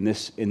to you in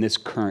this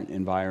current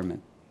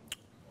environment?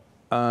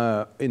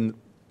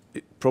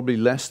 Probably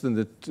less than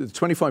the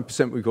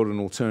 25% we've got in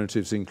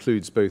alternatives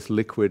includes both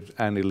liquid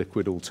and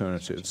illiquid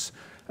alternatives.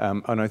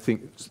 And I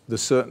think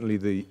certainly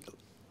the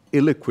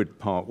illiquid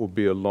part will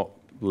be a lot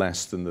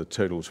less than the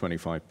total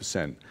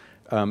 25%.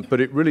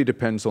 But it really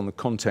depends on the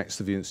context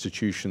of the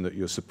institution that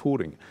you're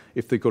supporting.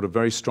 If they've got a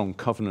very strong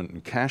covenant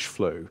and cash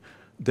flow,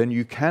 then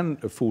you can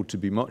afford to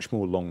be much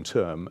more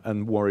long-term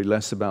and worry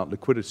less about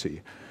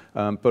liquidity.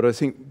 But I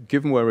think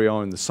given where we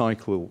are in the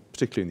cycle,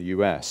 particularly in the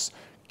US,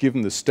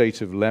 given the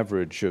state of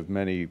leverage of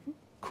many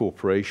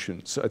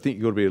corporations, I think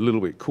you've got to be a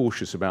little bit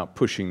cautious about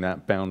pushing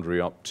that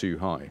boundary up too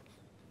high.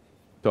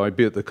 So I'd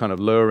be at the kind of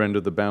lower end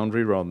of the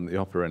boundary rather than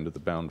the upper end of the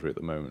boundary at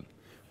the moment.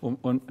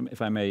 Well,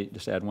 if I may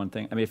just add one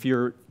thing. I mean, if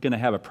you're going to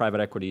have a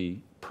private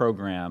equity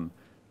program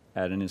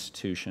at an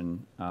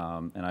institution,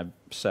 and I've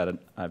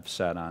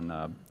sat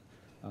on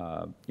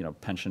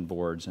pension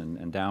boards and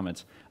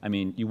endowments, I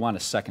mean, you want a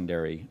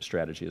secondary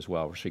strategy as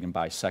well, so you can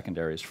buy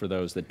secondaries for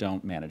those that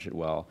don't manage it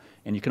well.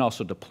 And you can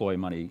also deploy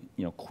money,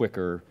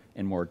 quicker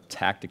and more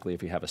tactically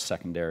if you have a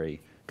secondary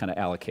kind of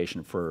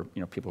allocation for,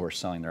 people who are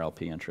selling their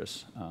LP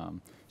interests.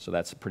 So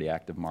that's a pretty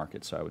active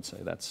market, so I would say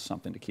that's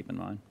something to keep in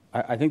mind.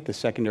 I think the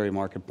secondary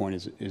market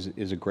point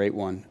is a great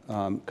one,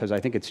 because I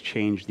think it's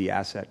changed the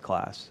asset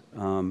class.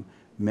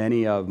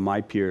 Many of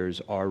my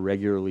peers are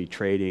regularly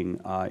trading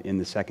in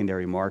the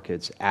secondary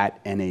markets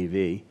at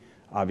NAV,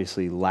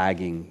 obviously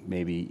lagging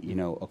maybe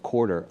a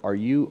quarter. Are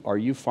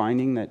you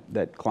finding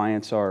that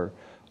clients are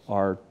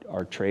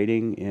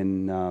trading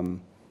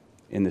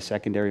in the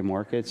secondary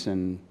markets,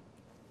 and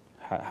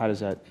how does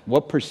that?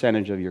 What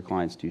percentage of your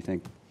clients do you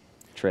think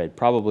trade?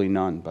 Probably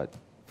none, but...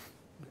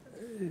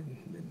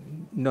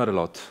 Not a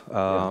lot,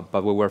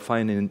 but what we're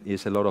finding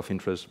is a lot of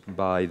interest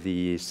by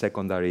the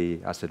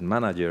secondary asset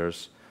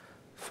managers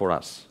for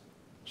us.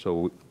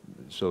 So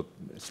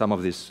some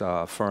of these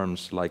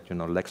firms like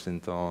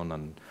Lexington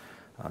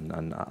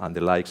and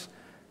the likes,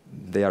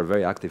 they are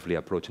very actively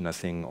approaching, I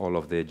think, all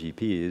of the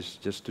GPs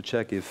just to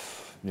check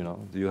if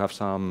do you have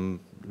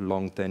some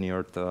long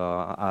tenured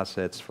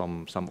assets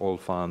from some old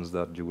funds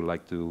that you would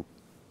like to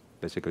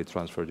basically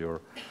transfer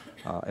your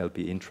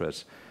LP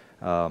interests.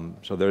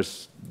 So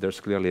there's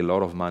clearly a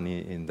lot of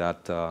money in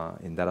that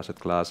asset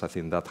class. I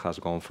think that has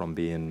gone from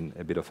being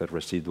a bit of a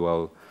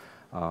residual,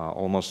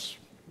 almost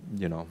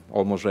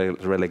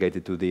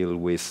relegated to deal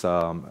with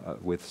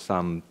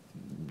some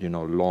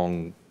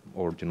long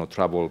or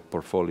troubled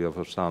portfolio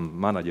for some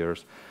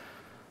managers,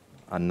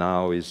 and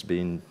now I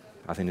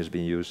think it's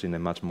being used in a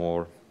much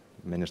more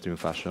mainstream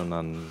fashion,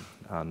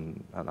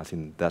 and I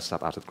think that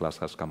sub-asset class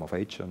has come of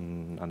age,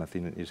 and I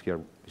think it's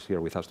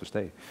here with us to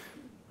stay.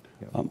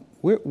 Yeah.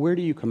 Where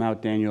do you come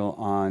out, Daniel,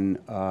 on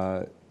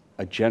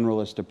a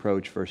generalist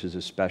approach versus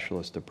a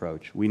specialist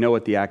approach? We know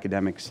what the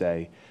academics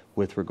say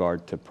with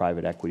regard to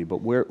private equity, but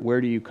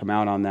where do you come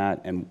out on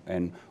that,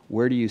 and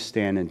where do you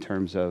stand in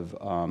terms of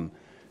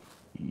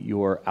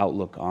your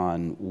outlook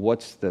on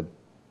what's the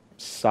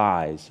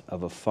size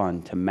of a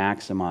fund to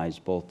maximize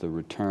both the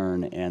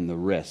return and the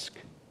risk?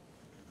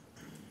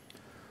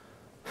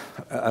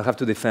 I have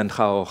to defend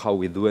how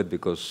we do it,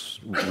 because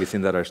we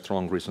think there are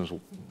strong reasons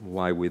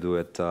why we do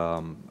it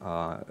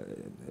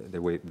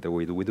the way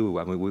we do.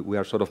 I mean, we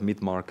are sort of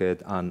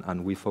mid-market,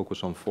 and we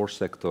focus on 4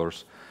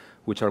 sectors,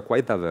 which are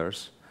quite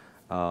diverse.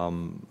 I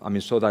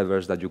mean, so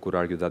diverse that you could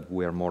argue that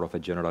we are more of a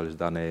generalist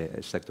than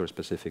a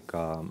sector-specific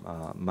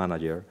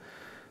manager.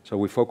 So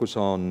we focus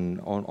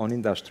on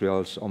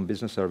industrials, on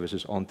business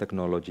services, on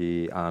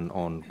technology, and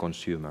on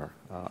consumer.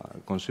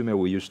 Consumer,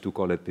 we used to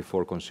call it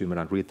before consumer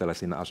and retail. I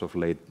think as of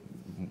late,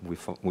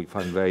 we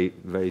find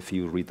very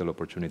few retail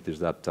opportunities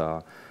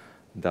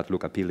that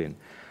look appealing.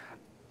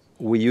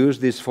 We use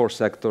these 4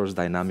 sectors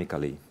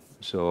dynamically.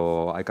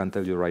 So I can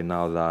tell you right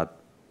now that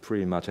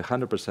pretty much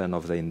 100%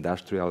 of the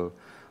industrial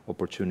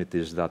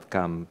opportunities that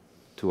come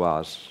to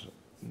us,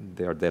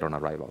 they are dead on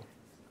arrival.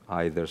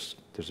 There's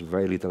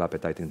very little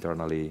appetite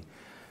internally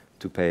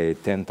to pay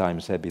 10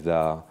 times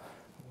EBITDA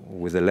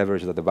with the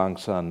leverage that the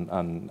banks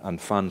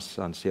and funds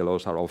and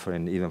CLOs are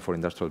offering, even for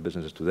industrial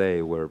businesses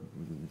today, where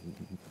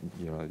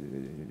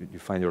you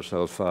find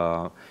yourself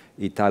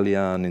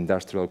Italian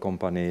industrial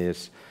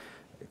companies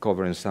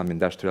covering some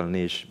industrial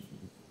niche,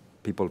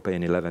 people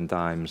paying 11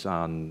 times,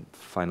 and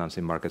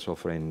financing markets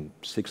offering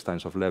 6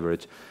 times of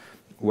leverage.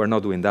 We're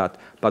not doing that,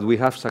 but we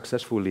have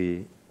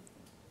successfully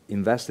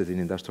invested in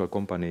industrial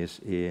companies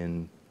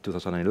in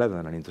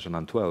 2011 and in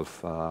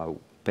 2012,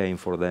 paying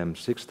for them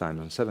 6 times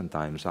and 7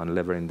 times and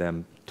levering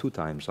them 2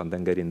 times, and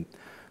then getting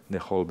the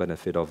whole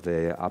benefit of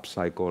the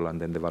upcycle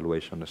and then the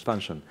valuation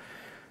expansion.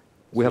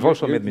 We have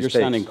also made mistakes.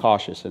 You're sounding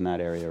cautious in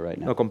that area right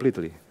now. No,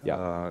 completely.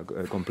 Yeah.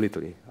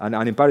 Completely. And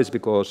in part it's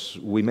because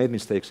we made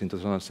mistakes in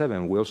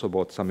 2007. We also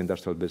bought some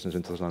industrial business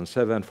in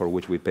 2007 for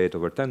which we paid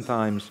over 10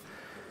 times.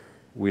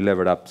 We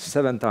levered up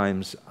 7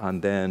 times,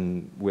 and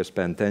then we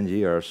spent 10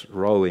 years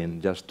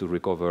rowing just to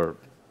recover,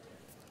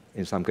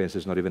 in some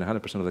cases, not even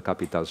 100% of the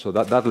capital. So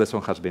that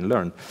lesson has been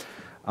learned.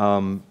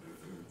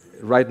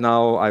 Right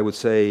now, I would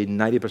say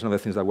 90% of the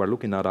things that we're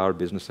looking at are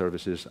business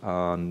services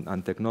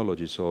and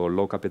technology, so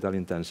low capital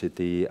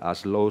intensity,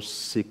 as low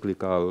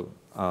cyclical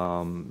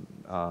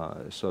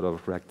sort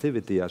of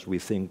reactivity as we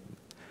think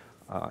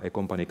a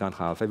company can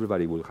have.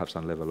 Everybody will have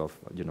some level of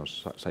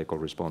cycle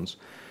response.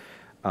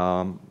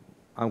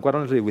 And quite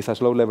honestly, with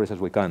as low leverage as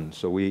we can.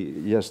 So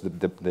yes,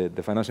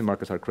 the financing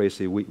markets are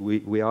crazy.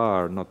 We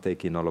are not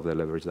taking all of the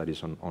leverage that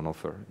is on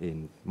offer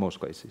in most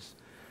cases.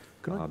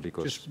 Can I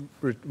just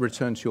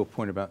return to your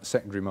point about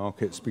secondary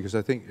markets? Because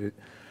I think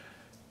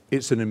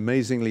it's an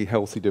amazingly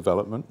healthy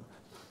development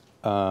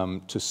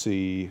to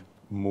see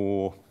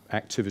more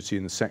activity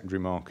in the secondary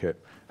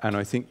market. And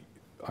I think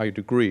I'd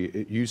agree,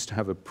 it used to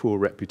have a poor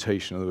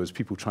reputation. In other words,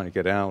 people trying to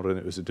get out, and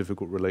it was a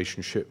difficult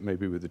relationship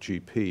maybe with the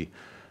GP.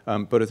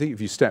 But I think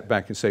if you step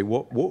back and say,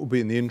 what would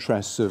be in the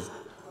interests of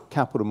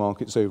capital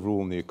markets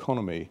overall in the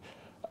economy,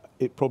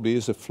 it probably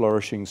is a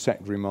flourishing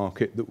secondary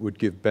market that would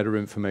give better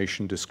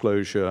information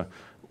disclosure,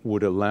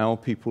 would allow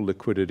people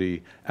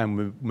liquidity, and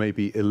would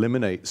maybe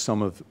eliminate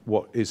some of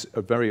what is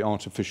a very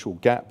artificial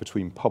gap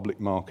between public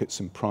markets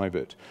and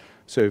private.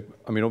 So,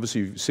 I mean,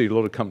 obviously you see a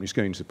lot of companies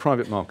going to the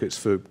private markets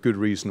for good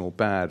reason or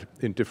bad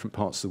in different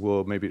parts of the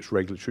world. Maybe it's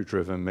regulatory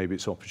driven, maybe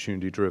it's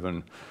opportunity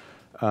driven.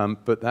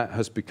 But that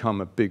has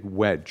become a big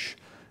wedge,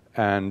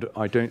 and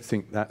I don't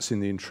think that's in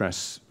the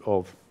interests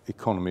of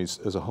economies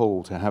as a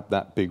whole to have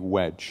that big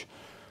wedge.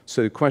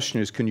 So the question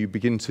is, can you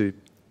begin to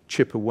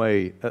chip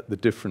away at the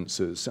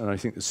differences? And I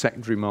think the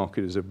secondary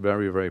market is a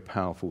very, very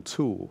powerful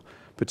tool,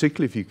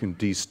 particularly if you can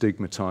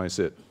destigmatize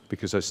it,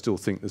 because I still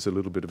think there's a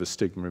little bit of a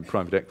stigma in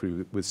private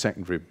equity with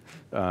secondary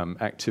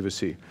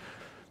activity.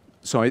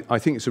 So I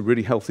think it's a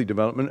really healthy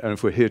development, and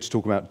if we're here to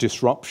talk about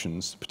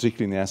disruptions,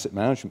 particularly in the asset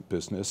management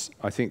business,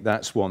 I think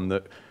that's one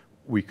that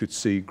we could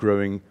see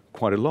growing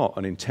quite a lot.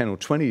 And in 10 or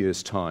 20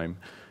 years' time,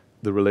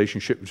 the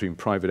relationship between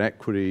private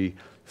equity,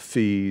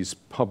 fees,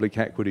 public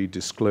equity,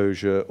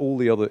 disclosure, all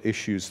the other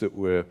issues that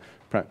we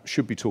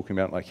should be talking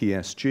about, like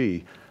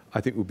ESG,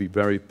 I think will be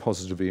very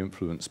positively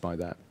influenced by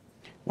that.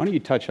 Why don't you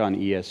touch on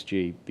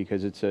ESG,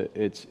 because it's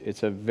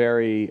a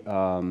very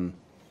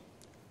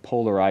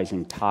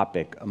polarizing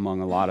topic among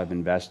a lot of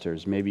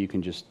investors. Maybe you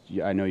can just,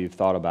 I know you've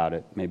thought about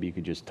it, maybe you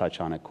could just touch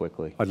on it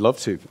quickly. I'd love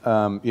to.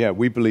 Yeah,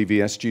 we believe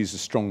ESG is a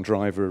strong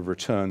driver of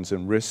returns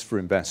and risk for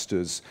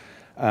investors.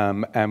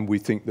 And we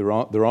think there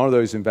are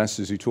those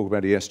investors who talk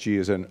about ESG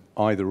as an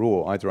either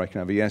or. Either I can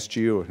have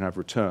ESG or I can have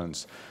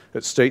returns.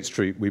 At State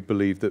Street, we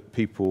believe that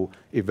people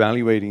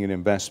evaluating an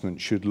investment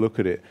should look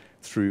at it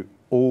through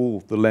all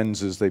the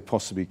lenses they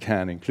possibly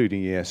can,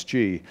 including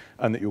ESG,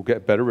 and that you'll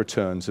get better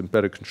returns and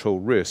better control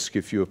risk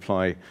if you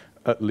apply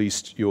at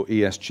least your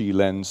ESG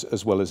lens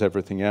as well as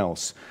everything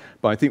else.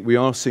 But I think we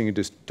are seeing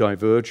a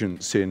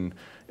divergence in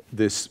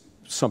this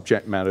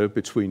subject matter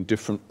between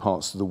different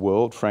parts of the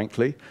world,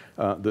 frankly,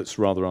 that's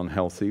rather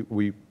unhealthy.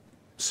 We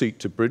seek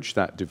to bridge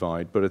that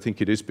divide, but I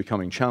think it is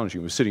becoming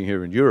challenging. We're sitting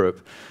here in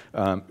Europe,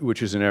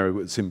 which is an area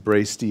that's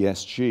embraced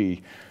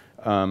ESG,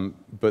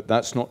 but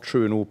that's not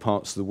true in all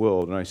parts of the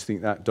world, and I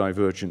think that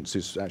divergence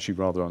is actually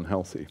rather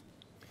unhealthy.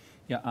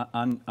 Yeah,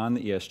 on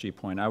the ESG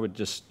point, I would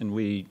just, and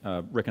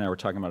Rick and I were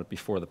talking about it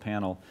before the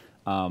panel,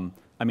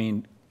 I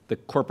mean, the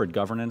corporate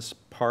governance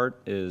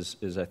part is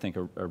I think,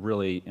 a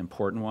really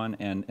important one,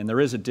 and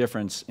there is a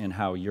difference in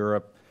how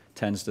Europe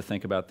tends to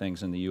think about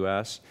things in the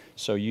U.S.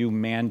 So you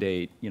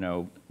mandate,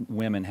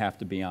 women have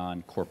to be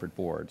on corporate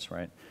boards,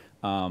 right?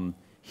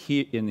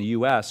 Here in the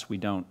U.S., we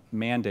don't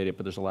mandate it,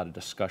 but there's a lot of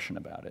discussion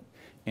about it.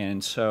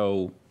 And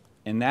so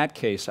in that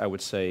case, I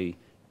would say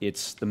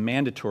it's the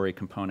mandatory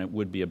component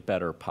would be a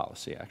better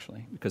policy,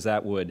 actually, because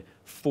that would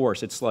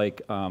force, it's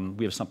like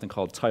we have something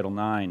called Title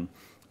IX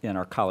in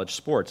our college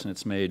sports, and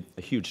it's made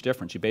a huge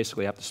difference. You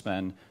basically have to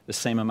spend the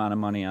same amount of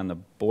money on the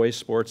boys'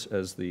 sports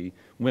as the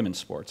women's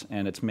sports,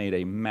 and it's made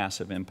a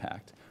massive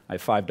impact. I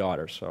have 5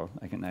 daughters, so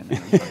I can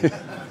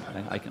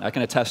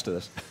attest to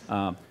this.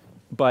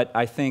 But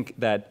I think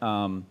that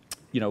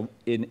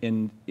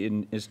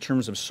in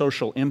terms of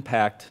social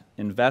impact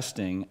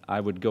investing, I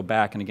would go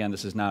back, and again,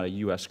 this is not a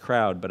U.S.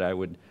 crowd, but I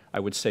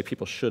would say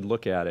people should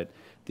look at it.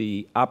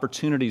 The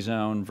opportunity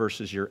zone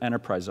versus your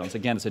enterprise zones.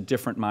 Again, it's a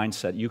different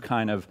mindset. You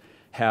kind of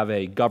have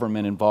a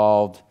government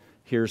involved.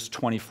 Here's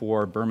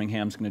 24.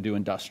 Birmingham's going to do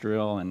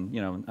industrial, and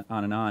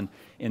on and on.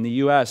 In the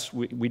U.S.,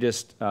 we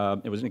just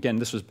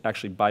this was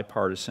actually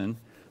bipartisan.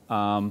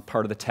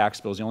 Part of the tax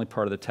bill is the only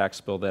part of the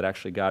tax bill that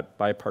actually got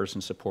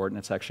bipartisan support, and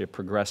it's actually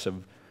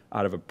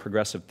out of a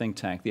progressive think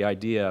tank, the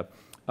idea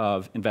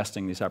of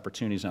investing in these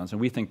opportunity zones.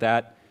 And we think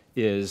that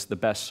is the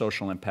best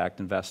social impact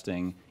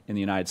investing in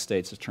the United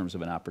States in terms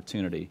of an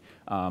opportunity.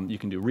 You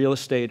can do real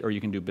estate or you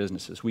can do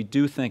businesses. We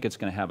do think it's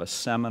going to have a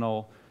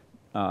seminal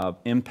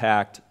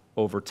impact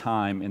over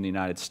time in the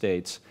United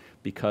States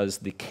because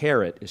the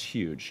carrot is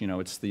huge.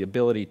 It's the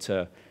ability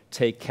to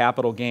take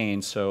capital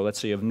gains. So let's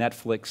say you have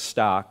Netflix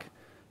stock,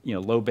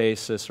 low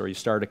basis, or you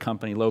start a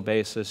company low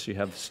basis, you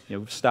have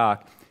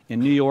stock. In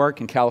New York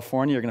and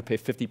California, you're going to pay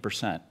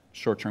 50%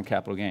 short-term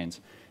capital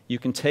gains. You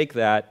can take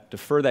that,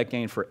 defer that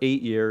gain for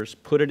 8 years,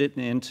 put it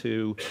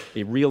into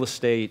a real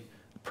estate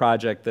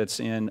project that's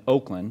in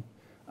Oakland,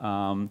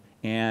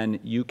 and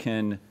you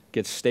can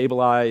get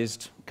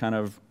stabilized kind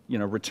of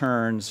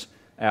returns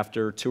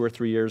after 2 or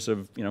 3 years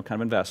of kind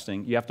of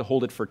investing. You have to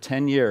hold it for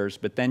 10 years,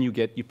 but then you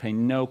pay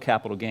no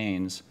capital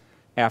gains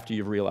after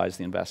you've realized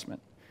the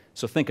investment.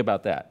 So think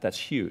about that. That's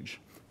huge.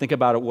 Think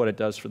about what it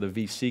does for the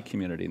VC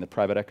community and the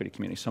private equity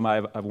community. So I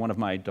have one of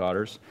my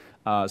daughters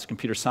is a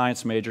computer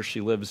science major.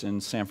 She lives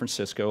in San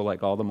Francisco,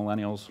 like all the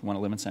millennials want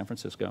to live in San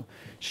Francisco.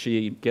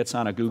 She gets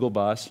on a Google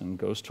bus and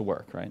goes to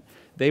work, right?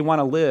 The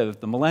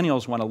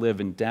millennials want to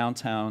live in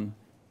downtown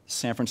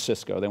San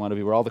Francisco. They want to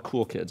be where all the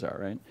cool kids are,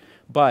 right?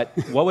 But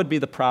what would be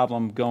the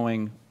problem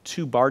going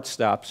 2 BART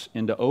stops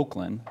into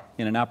Oakland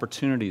in an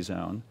opportunity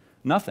zone?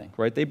 Nothing,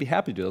 right? They'd be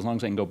happy to do it as long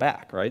as they can go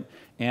back, right?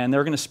 And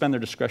they're going to spend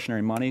their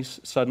discretionary monies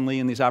suddenly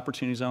in these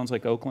opportunity zones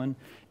like Oakland.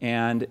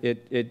 And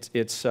it's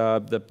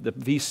the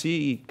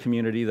VC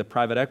community, the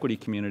private equity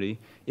community,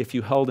 if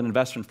you held an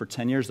investment for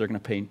 10 years, they're going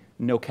to pay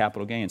no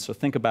capital gains. So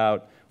think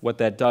about what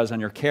that does on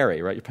your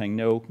carry, right? You're paying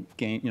no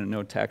gain,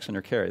 no tax on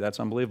your carry.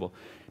 That's unbelievable.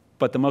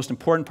 But the most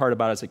important part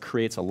about it is it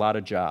creates a lot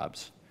of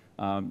jobs.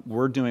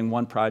 We're doing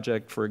one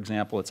project, for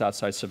example, it's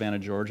outside Savannah,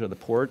 Georgia, the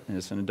port, and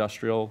it's an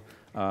industrial,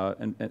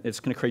 and it's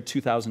going to create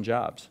 2,000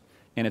 jobs.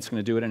 And it's going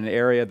to do it in an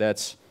area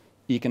that's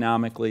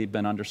economically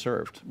been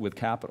underserved with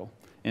capital.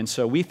 And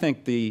so we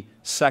think the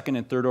second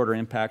and third order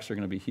impacts are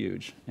going to be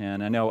huge.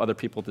 And I know other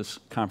people at this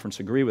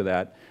conference agree with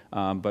that,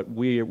 but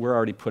we're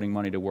already putting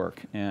money to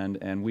work.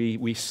 And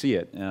we see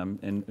it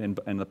in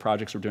the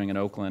projects we're doing in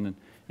Oakland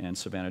and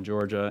Savannah,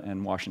 Georgia,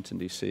 and Washington,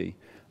 D.C.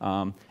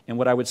 And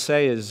what I would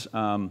say is,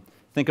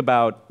 think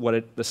about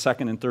what the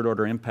second and third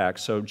order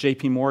impacts. So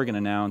JP Morgan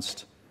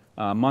announced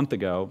a month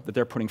ago that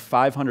they're putting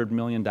 $500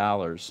 million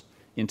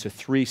into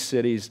 3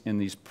 cities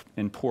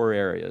in poor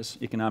areas,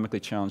 economically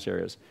challenged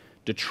areas: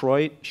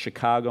 Detroit,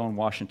 Chicago, and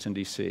Washington,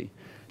 D.C.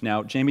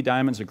 Now, Jamie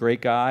Dimon's a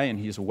great guy, and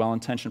he's a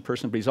well-intentioned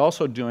person, but he's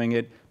also doing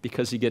it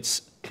because he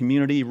gets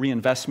Community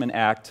Reinvestment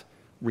Act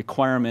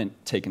requirement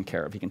taken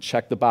care of. He can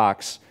check the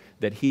box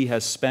that he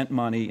has spent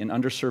money in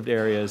underserved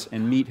areas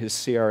and meet his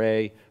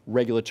CRA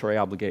regulatory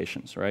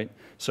obligations, right?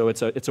 So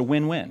it's a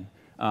win-win.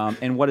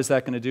 And what is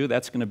that going to do?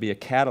 That's going to be a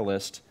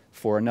catalyst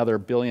for another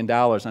 $1 billion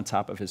on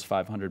top of his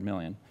 $500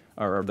 million,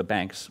 or the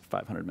bank's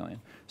 $500 million.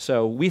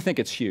 So we think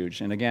it's huge.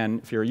 And again,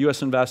 if you're a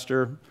U.S.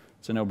 investor,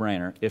 it's a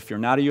no-brainer. If you're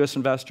not a U.S.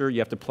 investor, you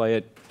have to play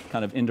it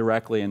kind of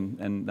indirectly,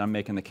 and I'm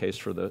making the case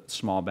for the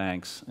small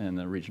banks and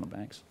the regional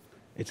banks.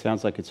 It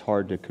sounds like it's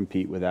hard to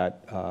compete with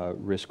that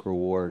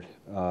risk-reward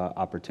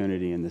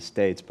opportunity in the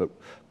States, but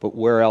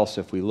where else,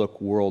 if we look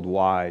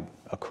worldwide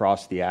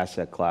across the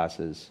asset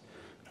classes,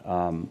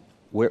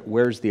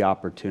 where's the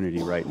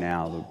opportunity right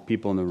now? The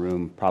people in the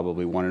room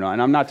probably want to know.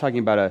 And I'm not talking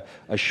about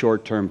a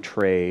short-term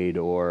trade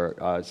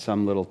or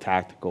some little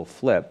tactical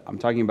flip. I'm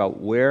talking about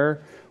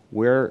where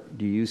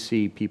do you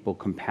see people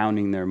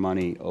compounding their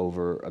money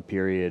over a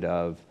period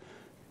of,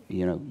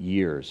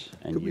 years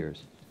and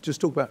years? Just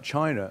talk about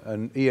China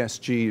and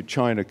ESG,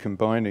 China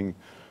combining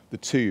the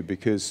two,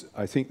 because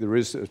I think there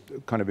is a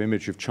kind of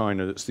image of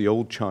China that's the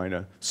old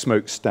China,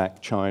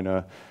 smokestack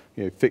China,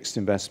 fixed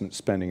investment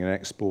spending and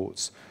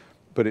exports.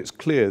 But it's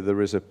clear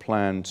there is a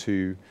plan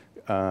to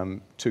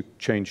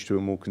change to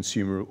a more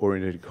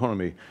consumer-oriented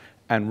economy.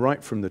 And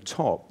right from the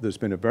top, there's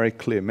been a very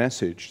clear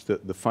message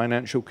that the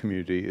financial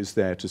community is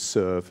there to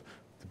serve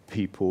the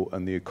people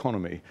and the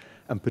economy,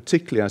 and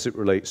particularly as it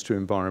relates to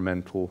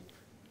environmental,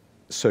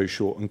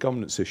 social, and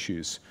governance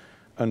issues.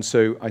 And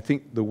so I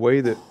think the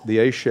way that the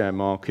A-share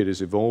market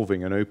is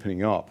evolving and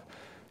opening up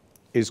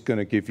is going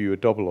to give you a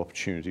double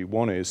opportunity.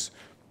 One is,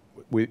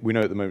 we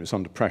know at the moment it's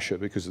under pressure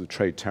because of the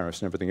trade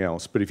tariffs and everything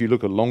else, but if you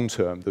look at long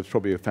term, there's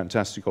probably a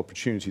fantastic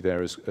opportunity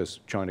there as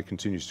China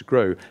continues to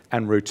grow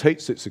and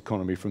rotates its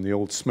economy from the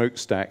old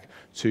smokestack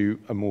to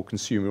a more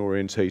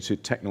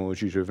consumer-orientated,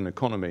 technology-driven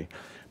economy.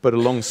 But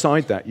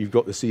alongside that, you've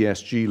got this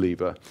ESG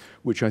lever,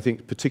 which I think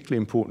is particularly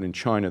important in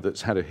China,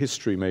 that's had a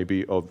history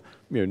maybe of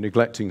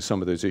neglecting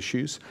some of those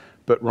issues.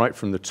 But right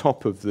from the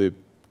top of the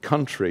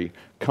country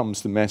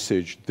comes the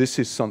message, this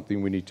is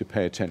something we need to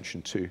pay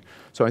attention to.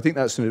 So I think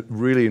that's a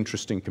really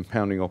interesting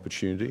compounding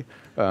opportunity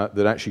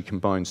that actually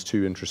combines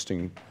two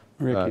interesting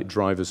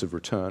drivers of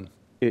return.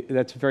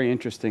 That's very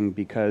interesting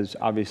because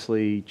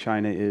obviously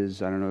China is,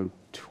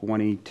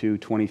 22,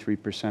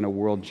 23% of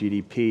world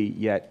GDP,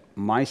 yet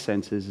my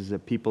sense is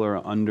that people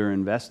are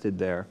underinvested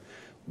there.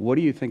 What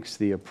do you think is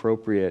the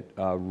appropriate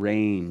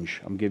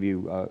range? I'll give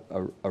you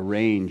a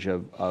range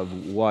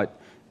of what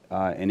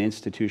an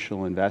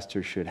institutional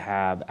investor should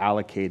have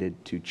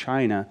allocated to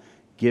China,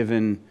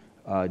 given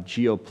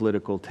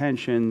geopolitical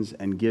tensions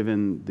and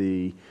given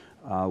the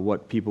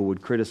what people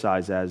would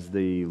criticize as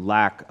the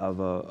lack of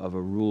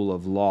a rule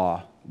of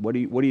law. What do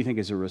you think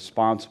is a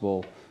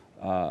responsible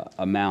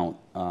amount?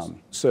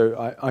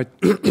 So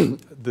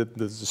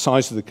the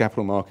size of the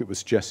capital market would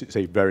suggest it's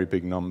a very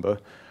big number.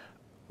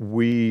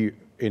 We,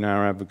 in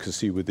our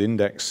advocacy with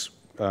index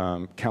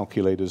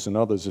calculators and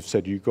others, have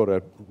said you've got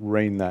to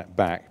rein that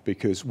back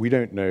because we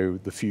don't know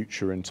the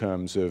future in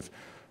terms of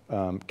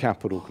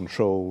capital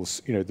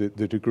controls,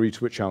 the degree to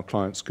which our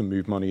clients can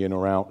move money in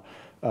or out,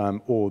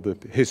 or the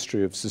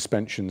history of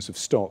suspensions of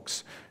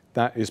stocks.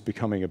 That is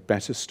becoming a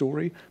better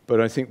story, but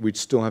I think we'd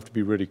still have to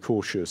be really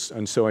cautious.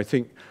 And so I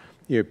think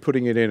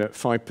putting it in at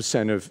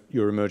 5% of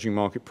your emerging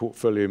market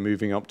portfolio,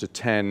 moving up to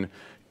 10,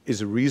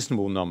 is a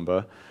reasonable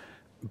number.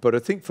 But I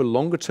think for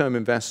longer-term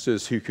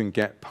investors who can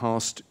get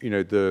past,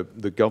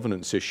 the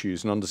governance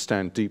issues and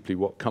understand deeply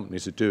what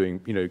companies are doing,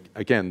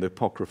 again, the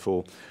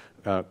apocryphal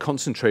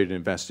concentrated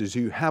investors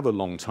who have a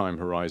long time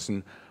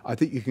horizon, I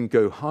think you can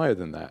go higher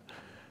than that.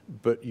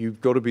 But you've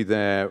got to be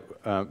there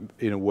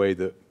in a way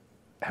that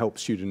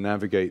helps you to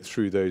navigate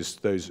through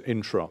those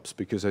interrupts,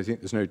 because I think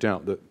there's no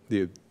doubt that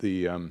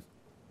the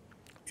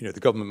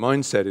government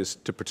mindset is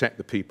to protect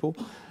the people.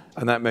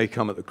 And that may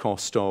come at the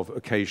cost of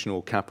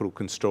occasional capital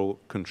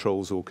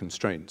controls or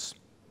constraints.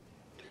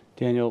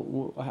 Daniel,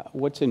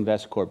 what's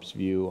Investcorp's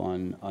view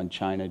on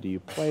China? Do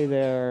you play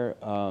there?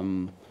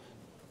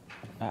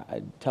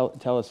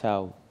 Tell us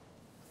how.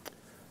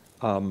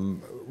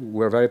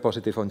 We're very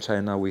positive on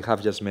China. We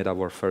have just made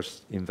our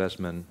first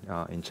investment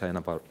in China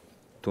about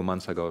 2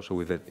 months ago. So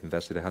we've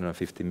invested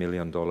 $150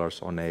 million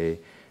on a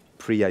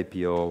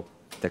pre-IPO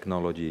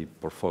technology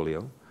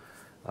portfolio.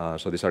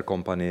 So these are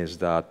companies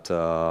that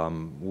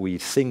we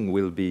think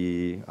will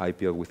be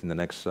IPO within the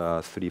next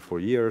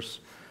 3-4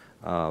 years.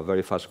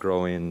 Very fast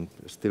growing,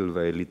 still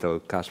very little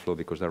cash flow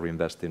because they're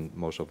reinvesting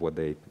most of what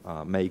they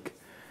make.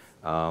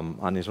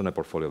 And it's on a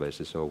portfolio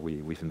basis. So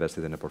we've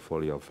invested in a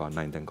portfolio of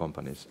 9-10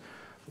 companies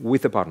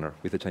with a partner,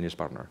 with a Chinese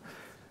partner.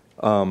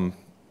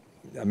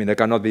 I mean, there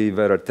cannot be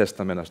better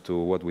testament as to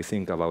what we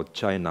think about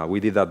China. We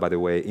did that, by the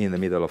way, in the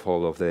middle of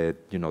all of the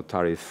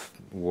tariff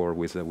war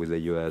with the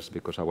US,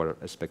 because our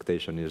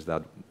expectation is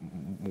that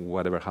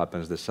whatever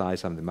happens, the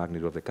size and the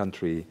magnitude of the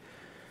country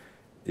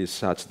is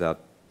such that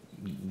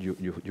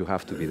you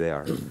have to be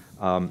there.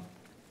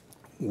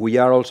 We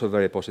are also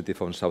very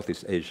positive on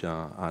Southeast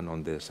Asia and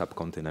on the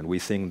subcontinent. We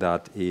think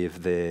that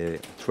if the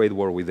trade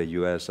war with the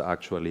US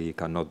actually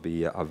cannot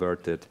be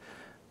averted,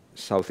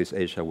 Southeast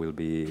Asia will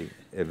be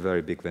a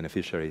very big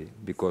beneficiary,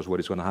 because what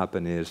is going to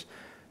happen is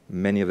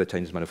many of the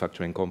Chinese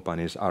manufacturing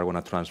companies are going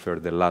to transfer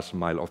the last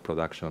mile of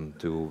production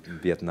to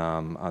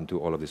Vietnam and to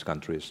all of these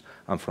countries.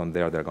 And from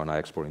there, they're going to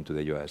export into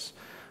the US,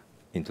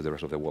 into the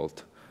rest of the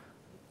world.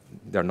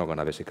 They're not going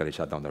to basically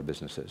shut down their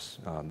businesses.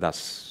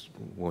 That's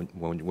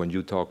when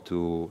you talk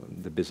to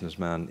the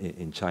businessman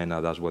in China,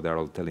 that's what they're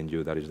all telling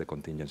you. That is the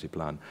contingency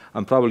plan.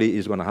 And probably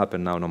is going to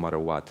happen now no matter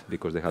what,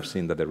 because they have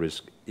seen that the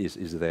risk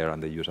is there,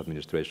 and the US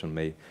administration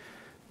may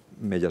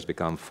just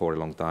become for a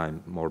long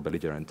time more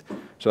belligerent.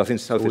 So I think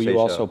Southeast Asia. Will you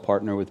also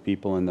partner with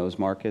people in those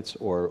markets,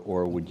 or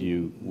would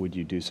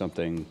you do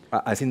something?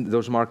 I think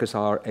those markets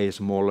are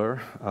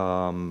smaller,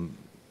 and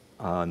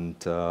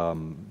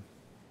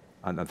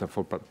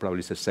therefore probably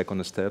it's a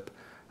second step.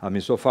 I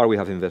mean, so far we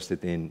have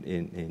invested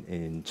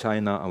in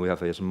China, and we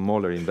have a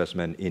smaller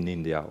investment in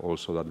India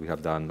also that we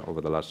have done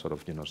over the last sort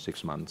of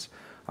 6 months.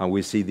 And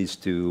we see these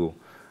two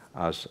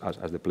as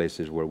the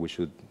places where we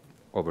should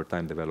over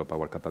time develop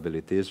our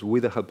capabilities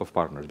with the help of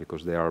partners,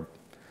 because they're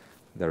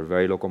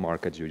very local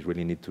markets. You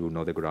really need to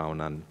know the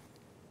ground, and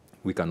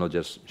we cannot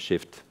just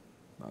shift.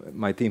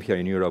 My team here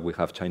in Europe, we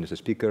have Chinese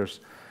speakers,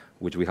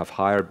 which we have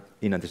hired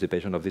in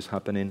anticipation of this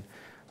happening.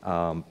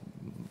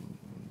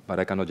 But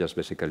I cannot just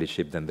basically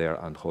ship them there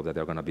and hope that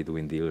they're going to be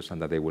doing deals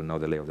and that they will know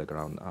the lay of the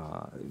ground.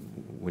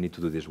 We need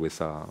to do this with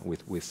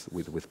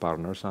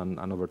partners, and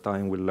over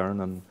time we'll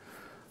learn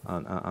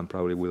and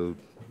probably we'll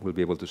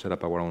be able to set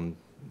up our own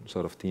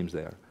sort of teams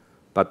there.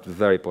 But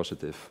very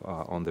positive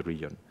on the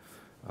region.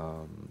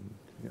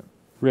 Yeah.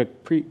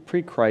 Rick,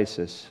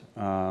 pre-crisis,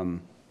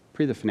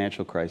 pre the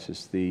financial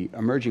crisis, the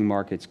emerging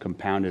markets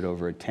compounded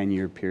over a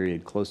 10-year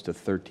period close to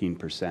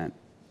 13%.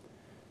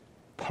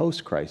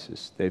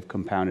 Post-crisis, they've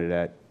compounded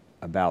at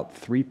about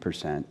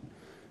 3%,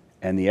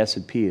 and the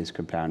S&P is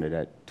compounded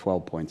at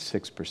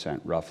 12.6%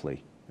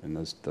 roughly in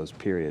those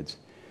periods.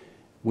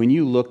 When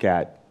you look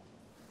at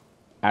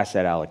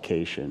asset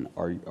allocation,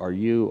 are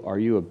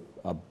you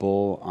a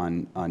bull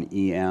on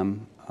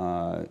EM?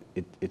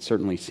 It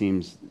certainly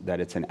seems that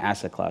it's an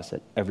asset class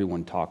that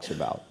everyone talks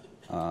about.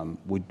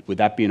 Would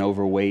that be an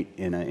overweight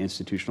in an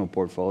institutional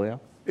portfolio?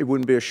 It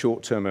wouldn't be a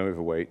short-term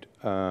overweight.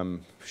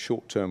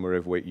 Short-term, we're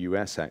overweight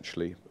US,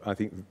 actually. I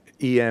think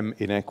EM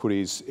in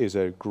equities is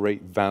a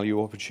great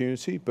value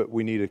opportunity, but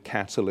we need a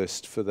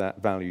catalyst for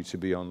that value to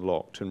be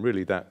unlocked. And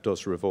really, that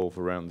does revolve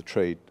around the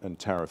trade and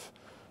tariff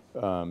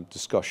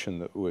discussion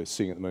that we're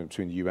seeing at the moment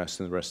between the US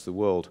and the rest of the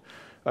world.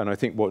 And I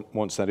think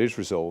once that is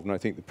resolved, and I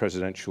think the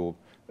presidential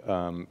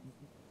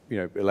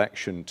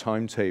election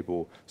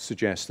timetable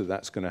suggests that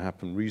that's going to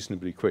happen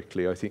reasonably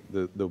quickly, I think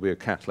there'll be a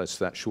catalyst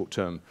to that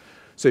short-term.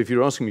 So if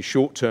you're asking me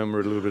short-term,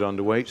 we're a little bit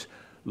underweight.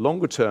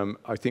 Longer term,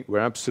 I think we're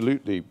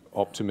absolutely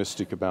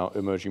optimistic about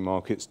emerging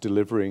markets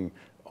delivering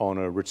on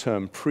a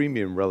return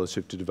premium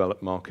relative to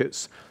developed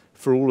markets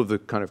for all of the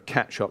kind of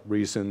catch-up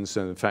reasons,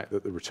 and the fact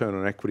that the return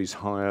on equity is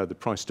higher, the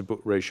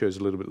price-to-book ratio is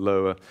a little bit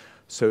lower.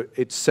 So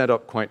it's set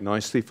up quite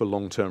nicely for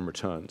long-term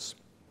returns.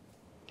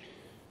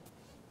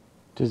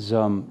 Does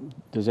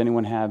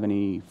anyone have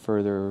any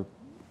further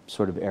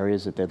sort of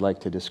areas that they'd like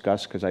to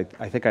discuss? Because I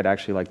think I'd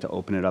actually like to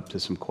open it up to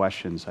some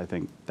questions. I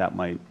think that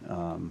might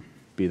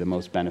be the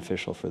most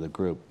beneficial for the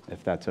group,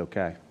 if that's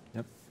okay.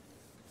 Yep.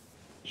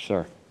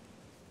 Sure.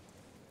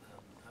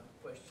 I have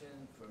a question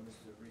for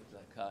Mr. Rick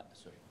Lacaille.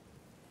 Sorry.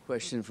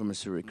 Question for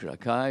Mr. Rick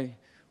Lacaille.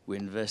 We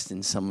invest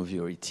in some of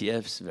your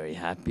ETFs. Very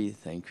happy.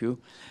 Thank you.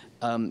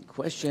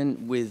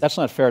 Question with... That's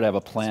not fair to have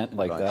a plant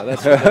like that.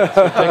 That's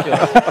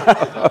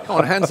ridiculous. Come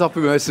on, hands up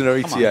who invests in our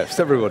ETFs,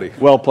 everybody.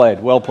 Well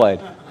played, well played.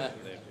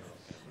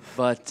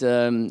 But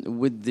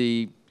with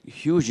the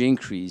huge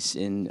increase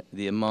in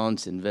the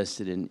amounts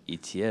invested in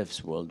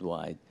ETFs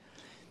worldwide,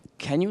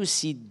 can you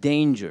see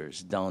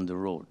dangers down the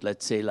road?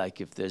 Let's say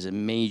like if there's a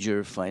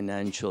major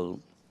financial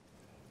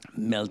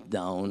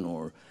meltdown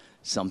or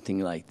something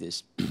like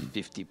this,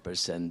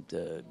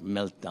 50%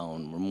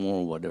 meltdown or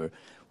more, whatever,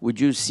 would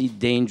you see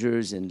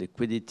dangers in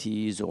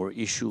liquidities or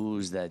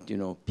issues that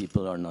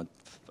people are not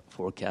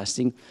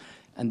forecasting?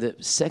 And the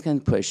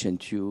second question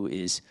to you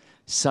is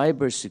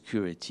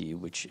cybersecurity,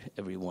 which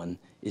everyone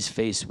is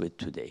faced with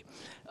today.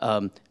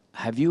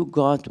 Have you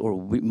got, or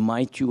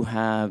might you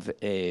have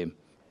a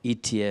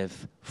ETF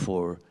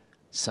for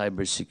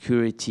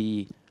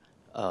cybersecurity,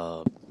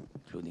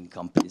 including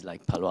companies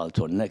like Palo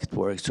Alto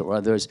Networks or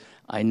others?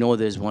 I know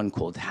there's one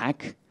called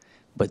Hack,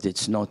 but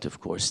it's not, of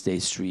course,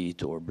 State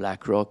Street or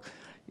BlackRock.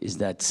 Is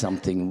that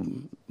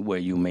something where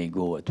you may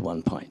go at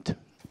one point?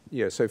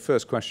 Yeah, so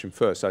first question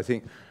first. I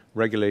think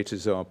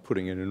Regulators are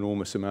putting an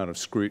enormous amount of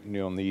scrutiny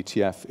on the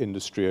ETF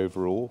industry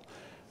overall.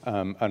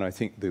 And I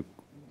think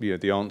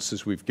the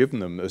answers we've given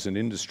them as an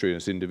industry,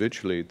 as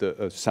individually, that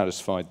have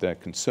satisfied their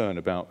concern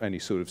about any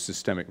sort of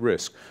systemic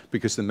risk,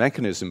 because the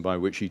mechanism by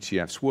which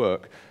ETFs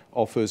work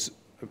offers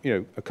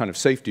a kind of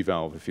safety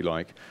valve, if you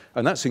like.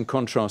 And that's in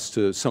contrast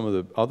to some of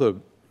the other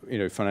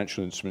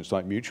financial instruments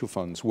like mutual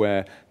funds,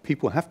 where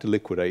people have to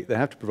liquidate, they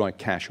have to provide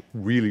cash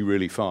really,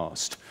 really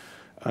fast.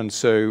 And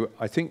so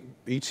I think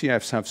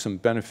ETFs have some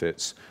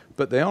benefits,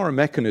 but they are a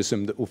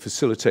mechanism that will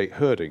facilitate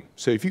herding.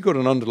 So if you've got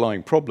an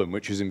underlying problem,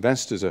 which is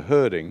investors are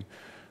herding,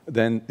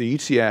 then the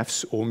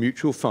ETFs or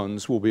mutual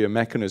funds will be a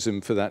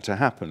mechanism for that to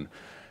happen.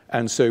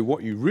 And so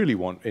what you really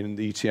want in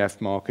the ETF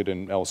market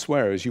and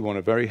elsewhere is you want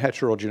a very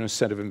heterogeneous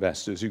set of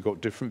investors who've got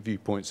different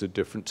viewpoints at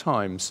different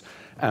times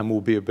and will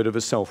be a bit of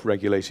a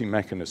self-regulating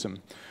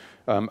mechanism.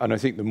 And I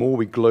think the more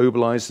we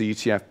globalize the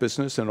ETF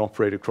business and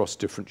operate across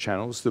different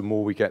channels, the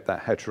more we get that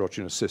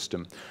heterogeneous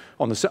system.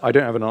 I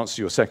don't have an answer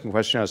to your second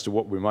question as to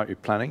what we might be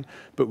planning,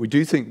 but we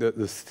do think that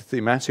the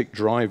thematic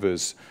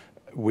drivers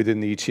within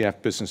the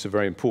ETF business are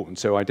very important.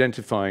 So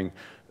identifying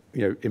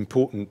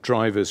important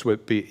drivers, whether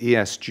it be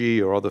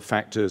ESG or other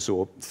factors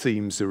or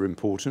themes, are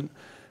important.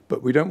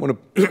 But we don't want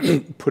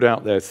to put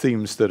out there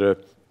themes that are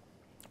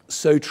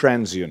so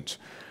transient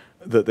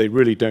that they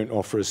really don't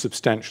offer a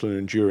substantial and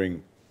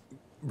enduring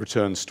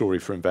return story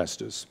for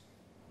investors.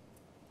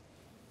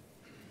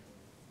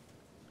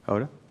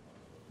 Hoda?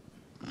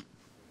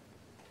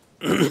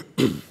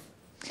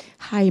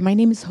 Hi, my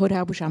name is Hoda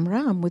Abu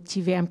Shamra. I'm with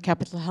TVM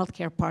Capital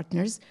Healthcare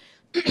Partners.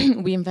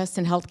 We invest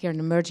in healthcare in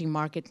emerging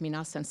market,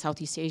 MENAS and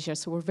Southeast Asia,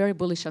 so we're very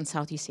bullish on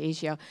Southeast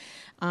Asia.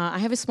 I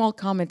have a small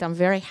comment. I'm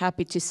very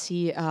happy to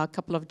see a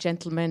couple of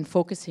gentlemen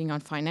focusing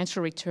on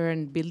financial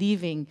return,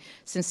 believing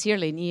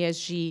sincerely in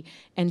ESG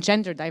and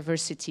gender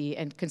diversity,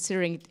 and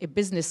considering it a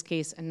business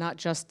case and not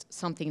just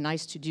something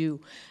nice to do,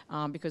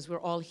 because we're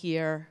all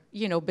here,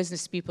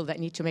 business people that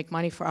need to make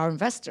money for our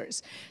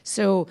investors.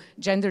 So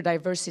gender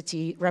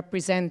diversity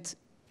represents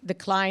the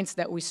clients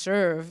that we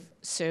serve.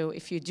 So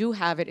if you do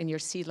have it in your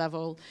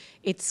C-level,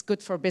 it's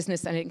good for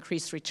business and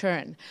increased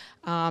return.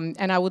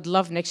 And I would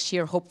love next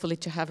year, hopefully,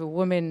 to have a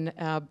woman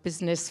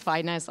business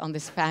finance on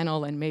this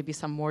panel and maybe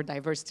some more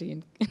diversity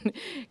in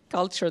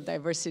cultural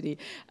diversity.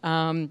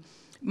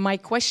 My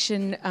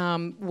question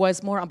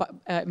was more about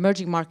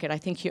emerging market. I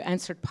think you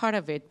answered part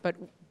of it, but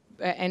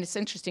and it's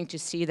interesting to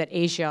see that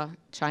Asia,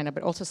 China,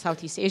 but also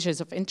Southeast Asia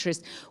is of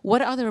interest.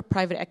 What other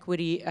private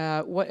equity,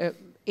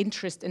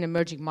 interest in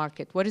emerging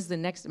market? What is the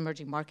next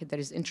emerging market that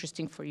is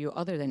interesting for you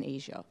other than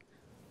Asia?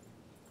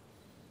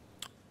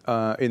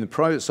 In the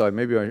private side,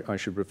 maybe I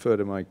should refer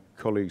to my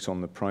colleagues on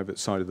the private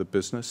side of the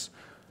business.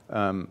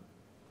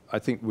 I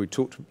think we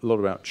talked a lot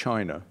about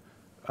China.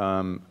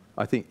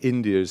 I think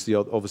India is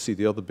obviously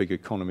the other big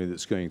economy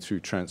that's going through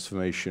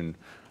transformation.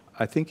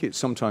 I think it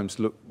sometimes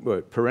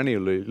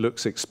perennially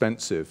looks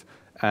expensive,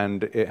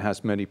 and it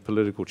has many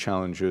political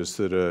challenges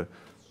that are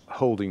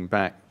holding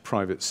back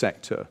private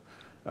sector.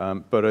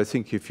 But I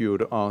think if you were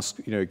to ask,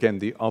 again,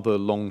 the other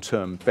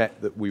long-term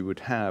bet that we would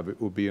have,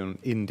 it would be on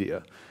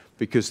India,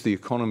 because the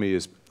economy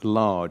is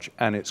large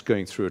and it's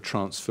going through a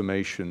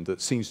transformation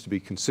that seems to be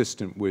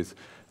consistent with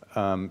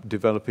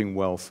developing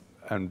wealth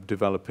and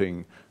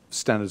developing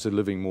standards of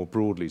living more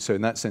broadly. So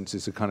in that sense,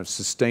 it's a kind of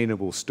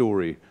sustainable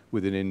story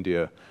within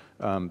India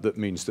that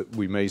means that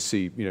we may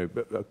see,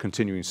 a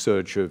continuing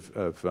surge of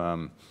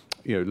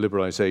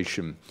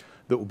liberalization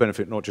that will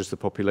benefit not just the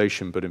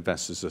population, but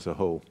investors as a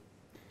whole.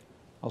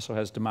 Also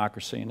has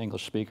democracy and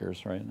English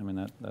speakers, right? I mean,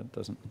 that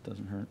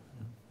doesn't hurt.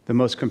 The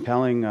most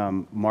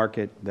compelling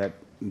market that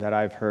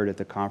I've heard at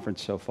the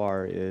conference so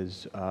far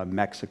is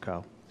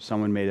Mexico.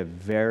 Someone made a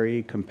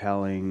very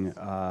compelling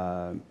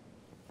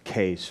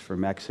case for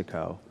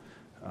Mexico,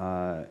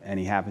 and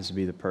he happens to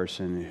be the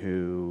person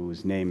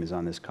whose name is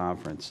on this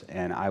conference.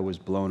 And I was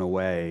blown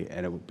away,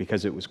 and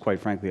because it was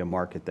quite frankly a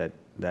market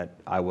that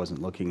I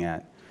wasn't looking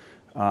at.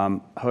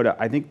 Hoda,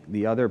 I think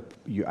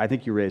I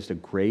think you raised a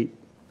great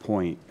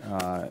point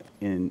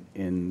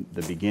in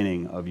the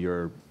beginning of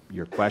your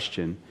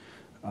question.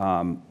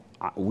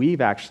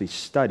 We've actually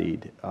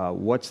studied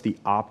what's the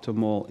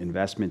optimal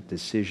investment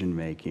decision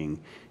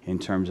making in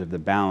terms of the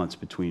balance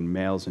between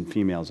males and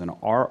females, and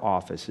our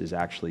office is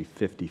actually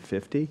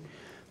 50-50.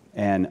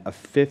 And a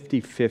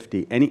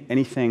 50-50,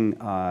 anything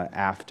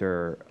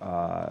after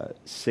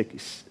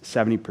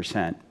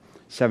 70%,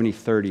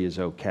 70-30 is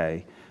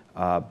okay.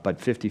 But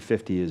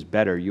 50-50 is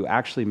better. You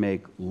actually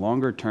make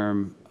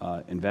longer-term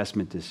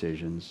investment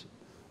decisions,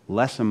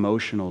 less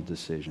emotional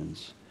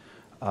decisions.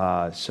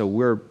 So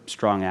we're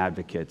strong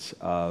advocates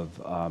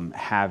of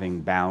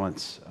having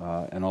balance,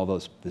 and although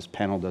this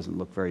panel doesn't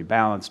look very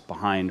balanced,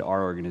 behind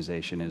our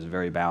organization is a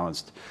very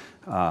balanced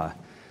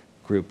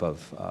group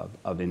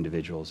of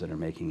individuals that are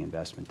making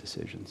investment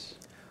decisions.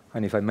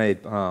 And if I may,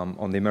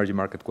 on the emerging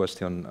market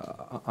question,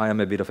 I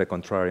am a bit of a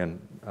contrarian,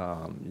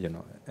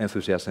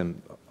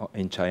 enthusiasm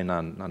in China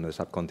and the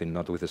subcontinent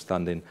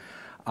notwithstanding.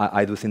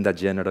 I do think that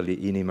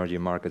generally in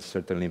emerging markets,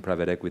 certainly in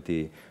private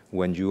equity,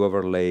 when you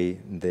overlay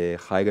the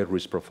higher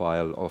risk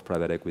profile of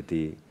private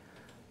equity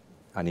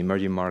and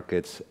emerging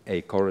markets,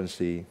 a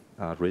currency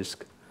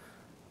risk,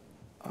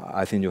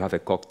 I think you have a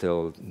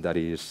cocktail that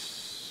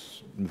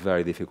is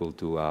very difficult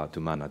to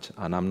manage.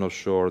 And I'm not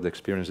sure the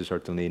experiences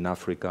certainly in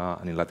Africa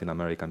and in Latin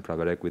America and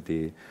private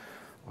equity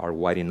are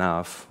wide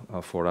enough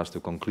for us to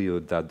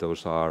conclude that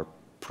those are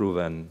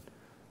proven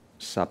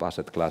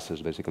sub-asset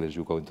classes, basically, as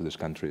you go into these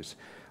countries.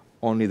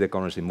 Only the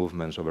currency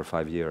movements over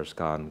 5 years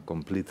can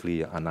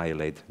completely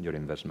annihilate your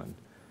investment.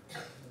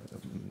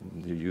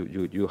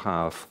 You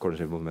have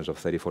currency movements of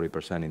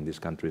 30–40% in these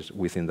countries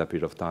within that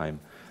period of time.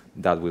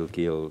 That will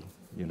kill,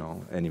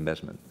 an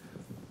investment.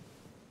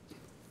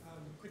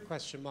 Quick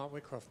question, Mark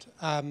Wycroft.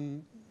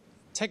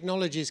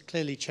 Technology is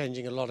clearly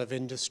changing a lot of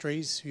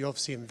industries. You're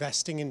obviously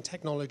investing in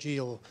technology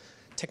or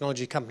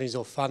technology companies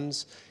or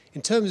funds.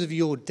 In terms of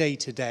your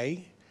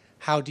day-to-day,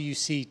 how do you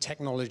see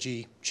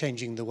technology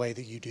changing the way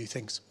that you do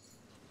things?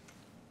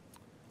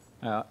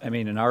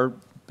 In our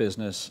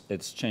business,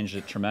 it's changed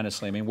it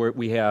tremendously.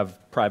 We have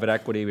private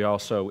equity. We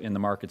also in the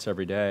markets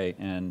every day,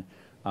 and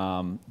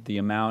the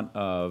amount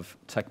of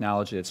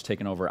technology that's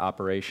taken over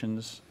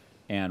operations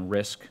and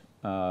risk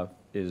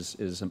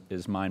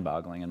is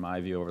mind-boggling in my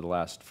view over the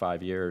last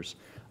 5 years.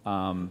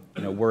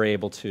 We're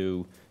able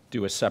to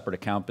do a separate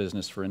account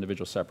business for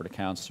individual separate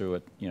accounts through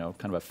a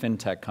kind of a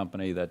fintech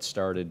company that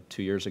started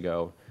 2 years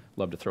ago.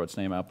 Love to throw its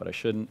name out, but I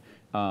shouldn't.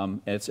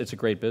 It's a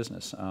great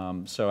business.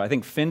 So I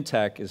think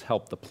fintech has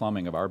helped the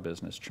plumbing of our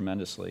business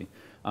tremendously.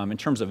 In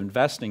terms of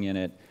investing in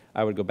it,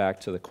 I would go back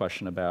to the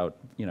question about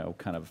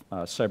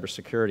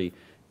cybersecurity.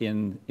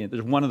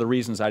 There's one of the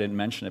reasons I didn't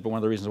mention it, but one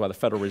of the reasons why the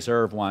Federal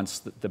Reserve wants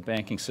the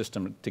banking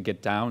system to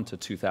get down to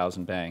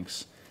 2,000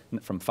 banks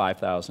from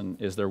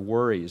 5,000 is their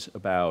worries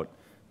about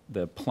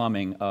the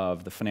plumbing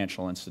of the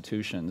financial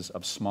institutions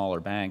of smaller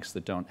banks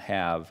that don't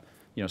have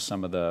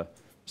some of the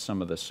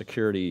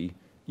security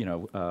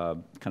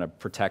kind of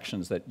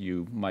protections that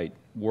you might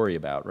worry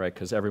about, right?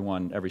 Because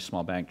every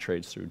small bank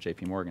trades through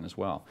JP Morgan as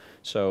well.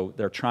 So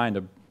they're trying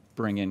to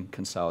bring in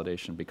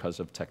consolidation because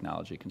of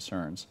technology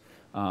concerns.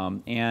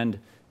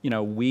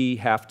 We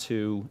have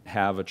to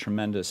have a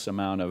tremendous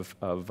amount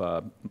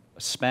of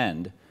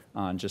spend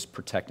on just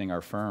protecting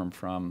our firm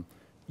from,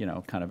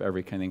 kind of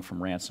everything from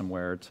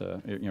ransomware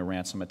to,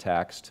 ransom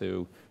attacks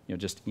to,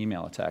 just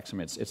email attacks.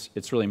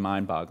 It's really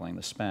mind-boggling,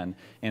 the spend.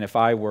 And if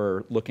I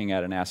were looking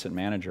at an asset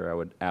manager, I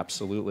would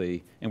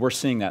absolutely, and we're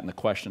seeing that in the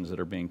questions that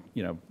are being,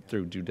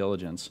 through due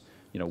diligence,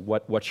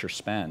 what's your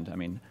spend?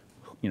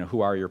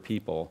 Who are your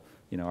people?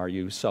 Are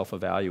you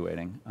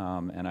self-evaluating?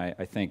 And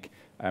I think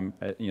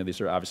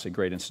these are obviously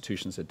great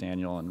institutions that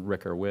Daniel and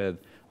Rick are with,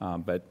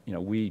 but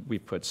we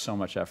put so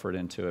much effort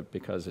into it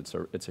because it's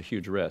a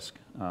huge risk,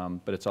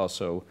 but it's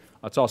also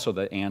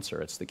the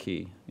answer. It's the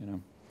key.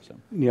 So.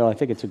 Neal, I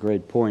think it's a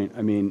great point.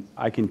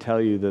 I can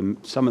tell you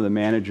some of the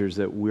managers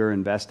that we're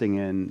investing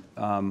in,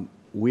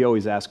 we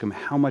always ask them,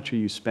 how much are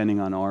you spending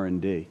on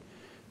R&D?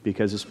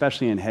 Because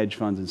especially in hedge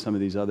funds and some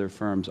of these other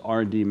firms,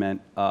 R&D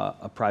meant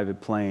a private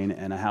plane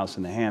and a house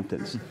in the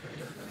Hamptons.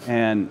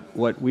 And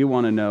what we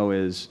want to know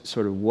is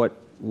sort of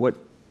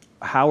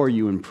how are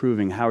you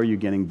improving? How are you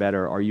getting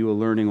better? Are you a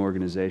learning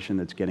organization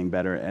that's getting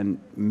better? And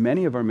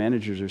many of our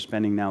managers are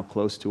spending now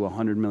close to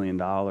 $100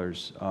 million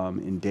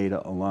in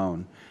data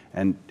alone.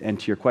 And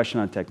to your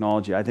question on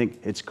technology, I think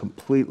it's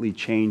completely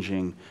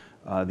changing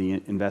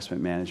the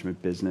investment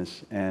management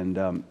business.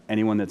 And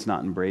anyone that's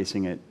not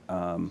embracing it,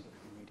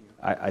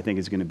 I think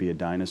is going to be a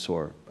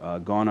dinosaur.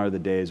 Gone are the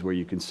days where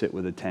you can sit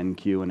with a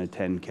 10Q and a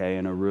 10K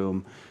in a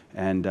room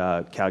and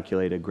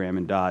calculate a Graham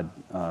and Dodd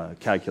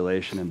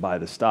calculation and buy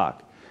the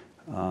stock.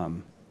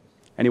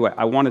 Anyway,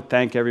 I want to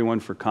thank everyone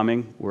for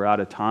coming. We're out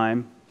of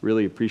time.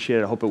 Really appreciate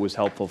it. I hope it was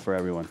helpful for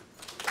everyone.